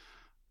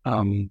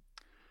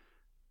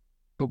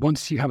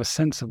once you have a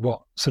sense of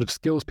what sort of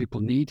skills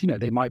people need,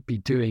 they might be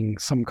doing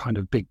some kind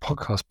of big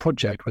podcast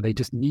project where they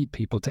just need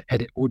people to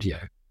edit audio.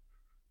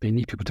 They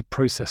need people to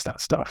process that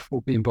stuff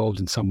or be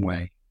involved in some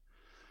way.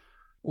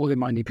 Or they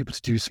might need people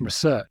to do some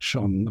research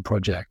on the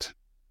project.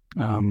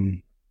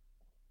 And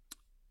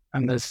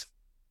there's,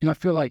 I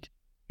feel like,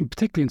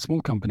 particularly in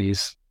small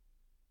companies,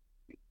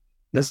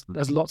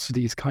 there's lots of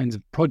these kinds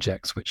of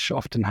projects which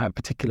often have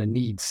particular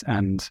needs,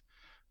 and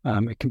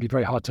it can be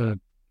very hard to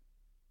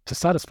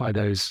satisfy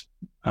those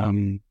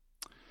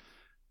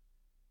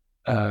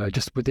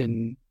just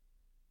within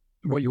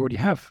what you already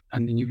have.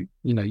 And you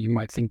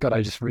might think, God,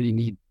 I just really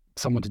need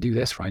someone to do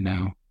this right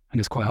now, and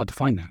it's quite hard to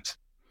find that.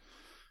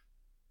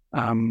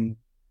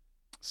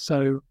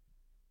 So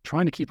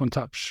trying to keep in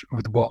touch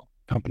with what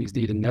companies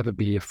need and never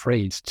be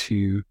afraid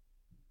to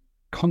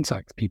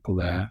contact people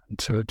there and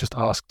to just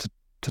ask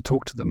to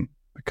talk to them,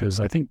 because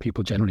I think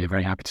people generally are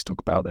very happy to talk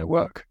about their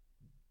work.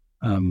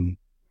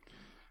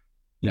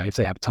 If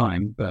they have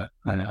time, but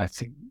I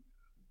think,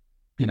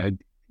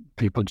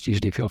 people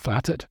usually feel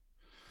flattered,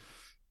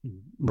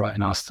 right?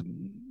 And ask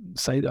them,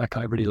 say, like,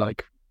 I really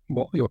like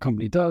what your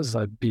company does.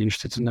 I'd be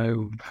interested to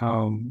know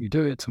how you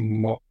do it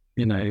and what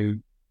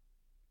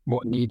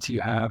needs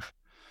you have.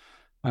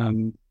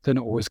 They're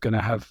not always going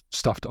to have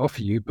stuff to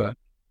offer you, but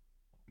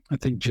I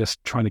think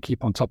just trying to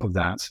keep on top of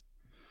that.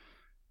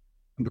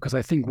 Because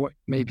I think what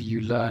maybe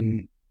you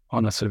learn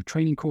on a sort of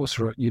training course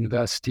or at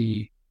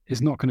university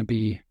is not going to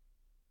be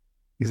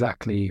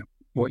exactly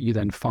what you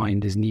then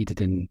find is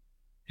needed in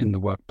the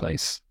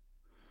workplace.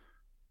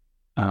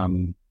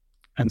 And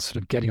sort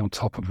of getting on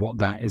top of what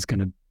that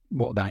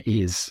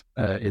is,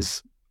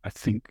 I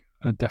think,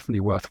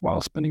 definitely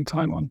worthwhile spending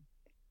time on.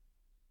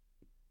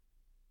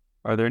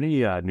 Are there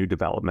any new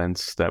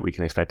developments that we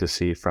can expect to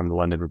see from the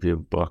London Review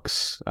of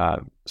Books,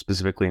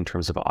 specifically in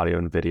terms of audio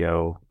and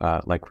video?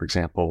 Like, for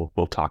example,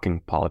 will Talking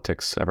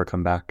Politics ever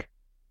come back?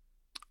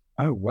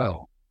 Oh,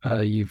 well,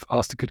 you've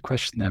asked a good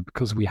question there,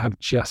 because we have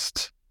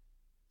just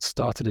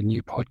started a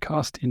new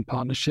podcast in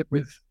partnership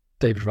with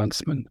David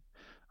Runciman.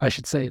 I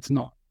should say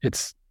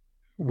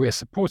we're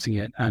supporting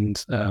it,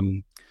 and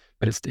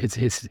but it's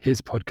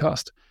his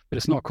podcast, but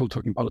it's not called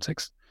Talking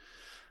Politics.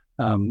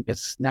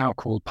 It's now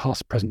called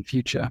Past, Present,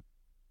 Future,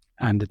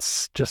 and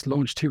it's just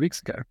launched 2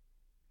 weeks ago.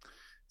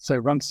 So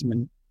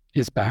Runciman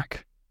is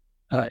back.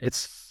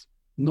 It's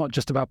not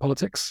just about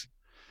politics.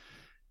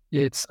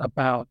 It's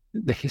about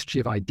the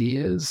history of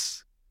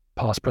ideas,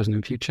 past, present,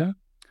 and future.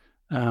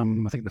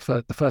 I think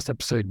the first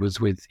episode was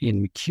with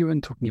Ian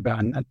McEwan, talking about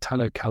an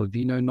Italo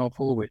Calvino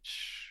novel,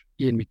 which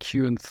Ian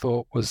McEwan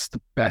thought was the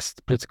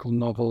best political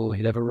novel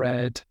he'd ever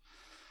read.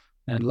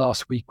 And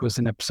last week was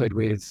an episode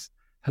with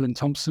Helen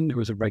Thompson, who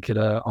was a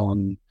regular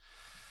on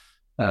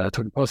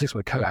Talking Politics, or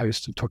a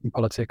co-host of Talking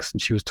Politics,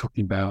 and she was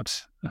talking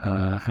about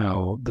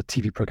how the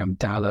TV program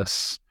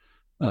Dallas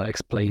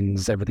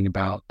explains everything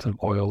about the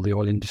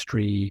oil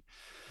industry.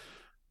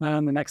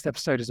 And the next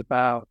episode is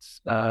about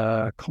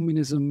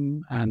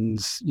communism,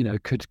 and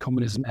could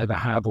communism ever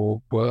have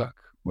or work?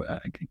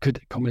 Could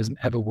communism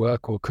ever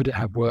work, or could it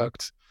have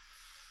worked?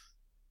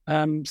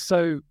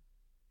 So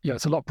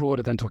it's a lot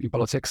broader than Talking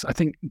Politics. I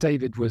think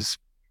David was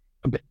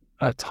a bit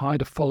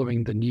tired of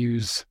following the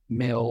news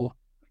mill.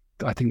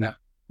 I think that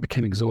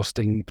became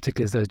exhausting,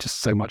 particularly as there's just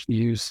so much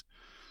news.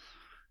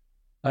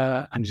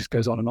 And it just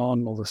goes on,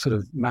 all the sort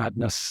of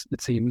madness,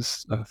 it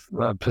seems, of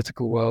the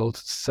political world.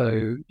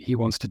 So he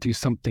wants to do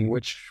something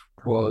which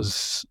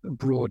was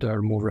broader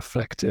and more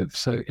reflective.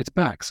 So it's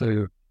back.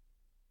 So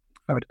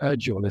I would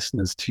urge your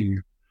listeners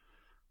to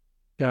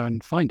go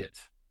and find it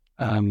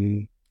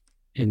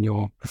in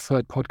your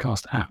preferred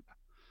podcast app.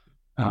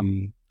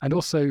 And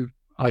also,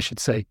 I should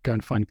say, go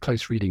and find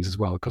Close Readings as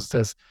well, because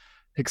there's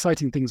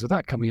exciting things with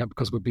that coming up,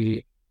 because we'll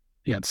be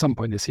at some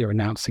point this year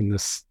announcing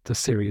the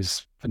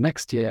series for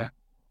next year.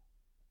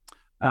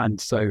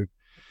 And so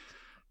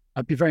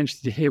I'd be very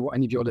interested to hear what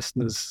any of your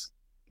listeners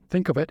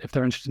think of it. If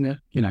they're interested in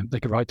it, they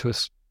could write to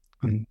us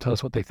and tell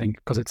us what they think,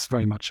 because it's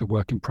very much a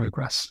work in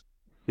progress.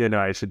 Yeah, no,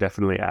 I should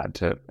definitely add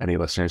to any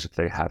listeners, if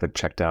they haven't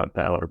checked out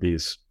the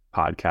LRB's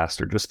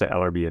podcast, or just the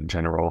LRB in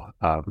general,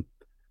 it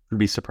would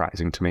be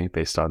surprising to me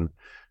based on,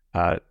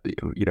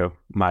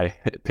 my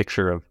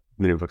picture of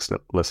the New Books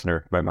listener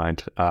in my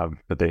mind,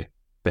 that they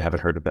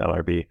haven't heard of the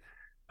LRB.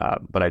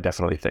 But I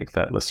definitely think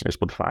that listeners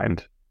would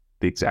find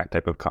the exact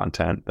type of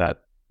content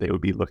that they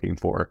would be looking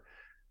for,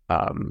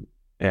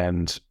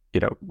 and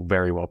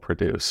very well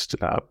produced,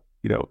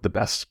 the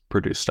best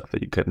produced stuff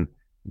that you can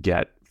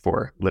get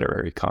for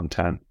literary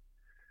content.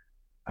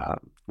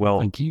 Well,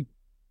 thank you,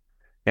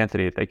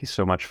 Anthony. Thank you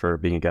so much for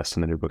being a guest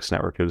on the New Books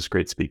Network. It was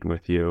great speaking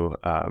with you.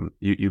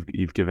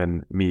 You've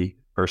given me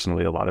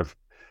personally a lot of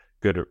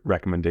good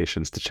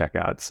recommendations to check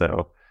out.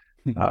 So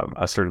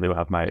I certainly will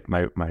have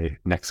my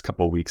next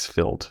couple of weeks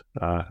filled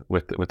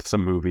with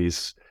some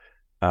movies.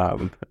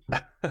 And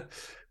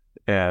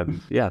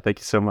yeah, thank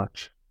you so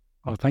much.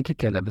 Oh, thank you,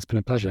 Caleb. It's been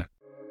a pleasure.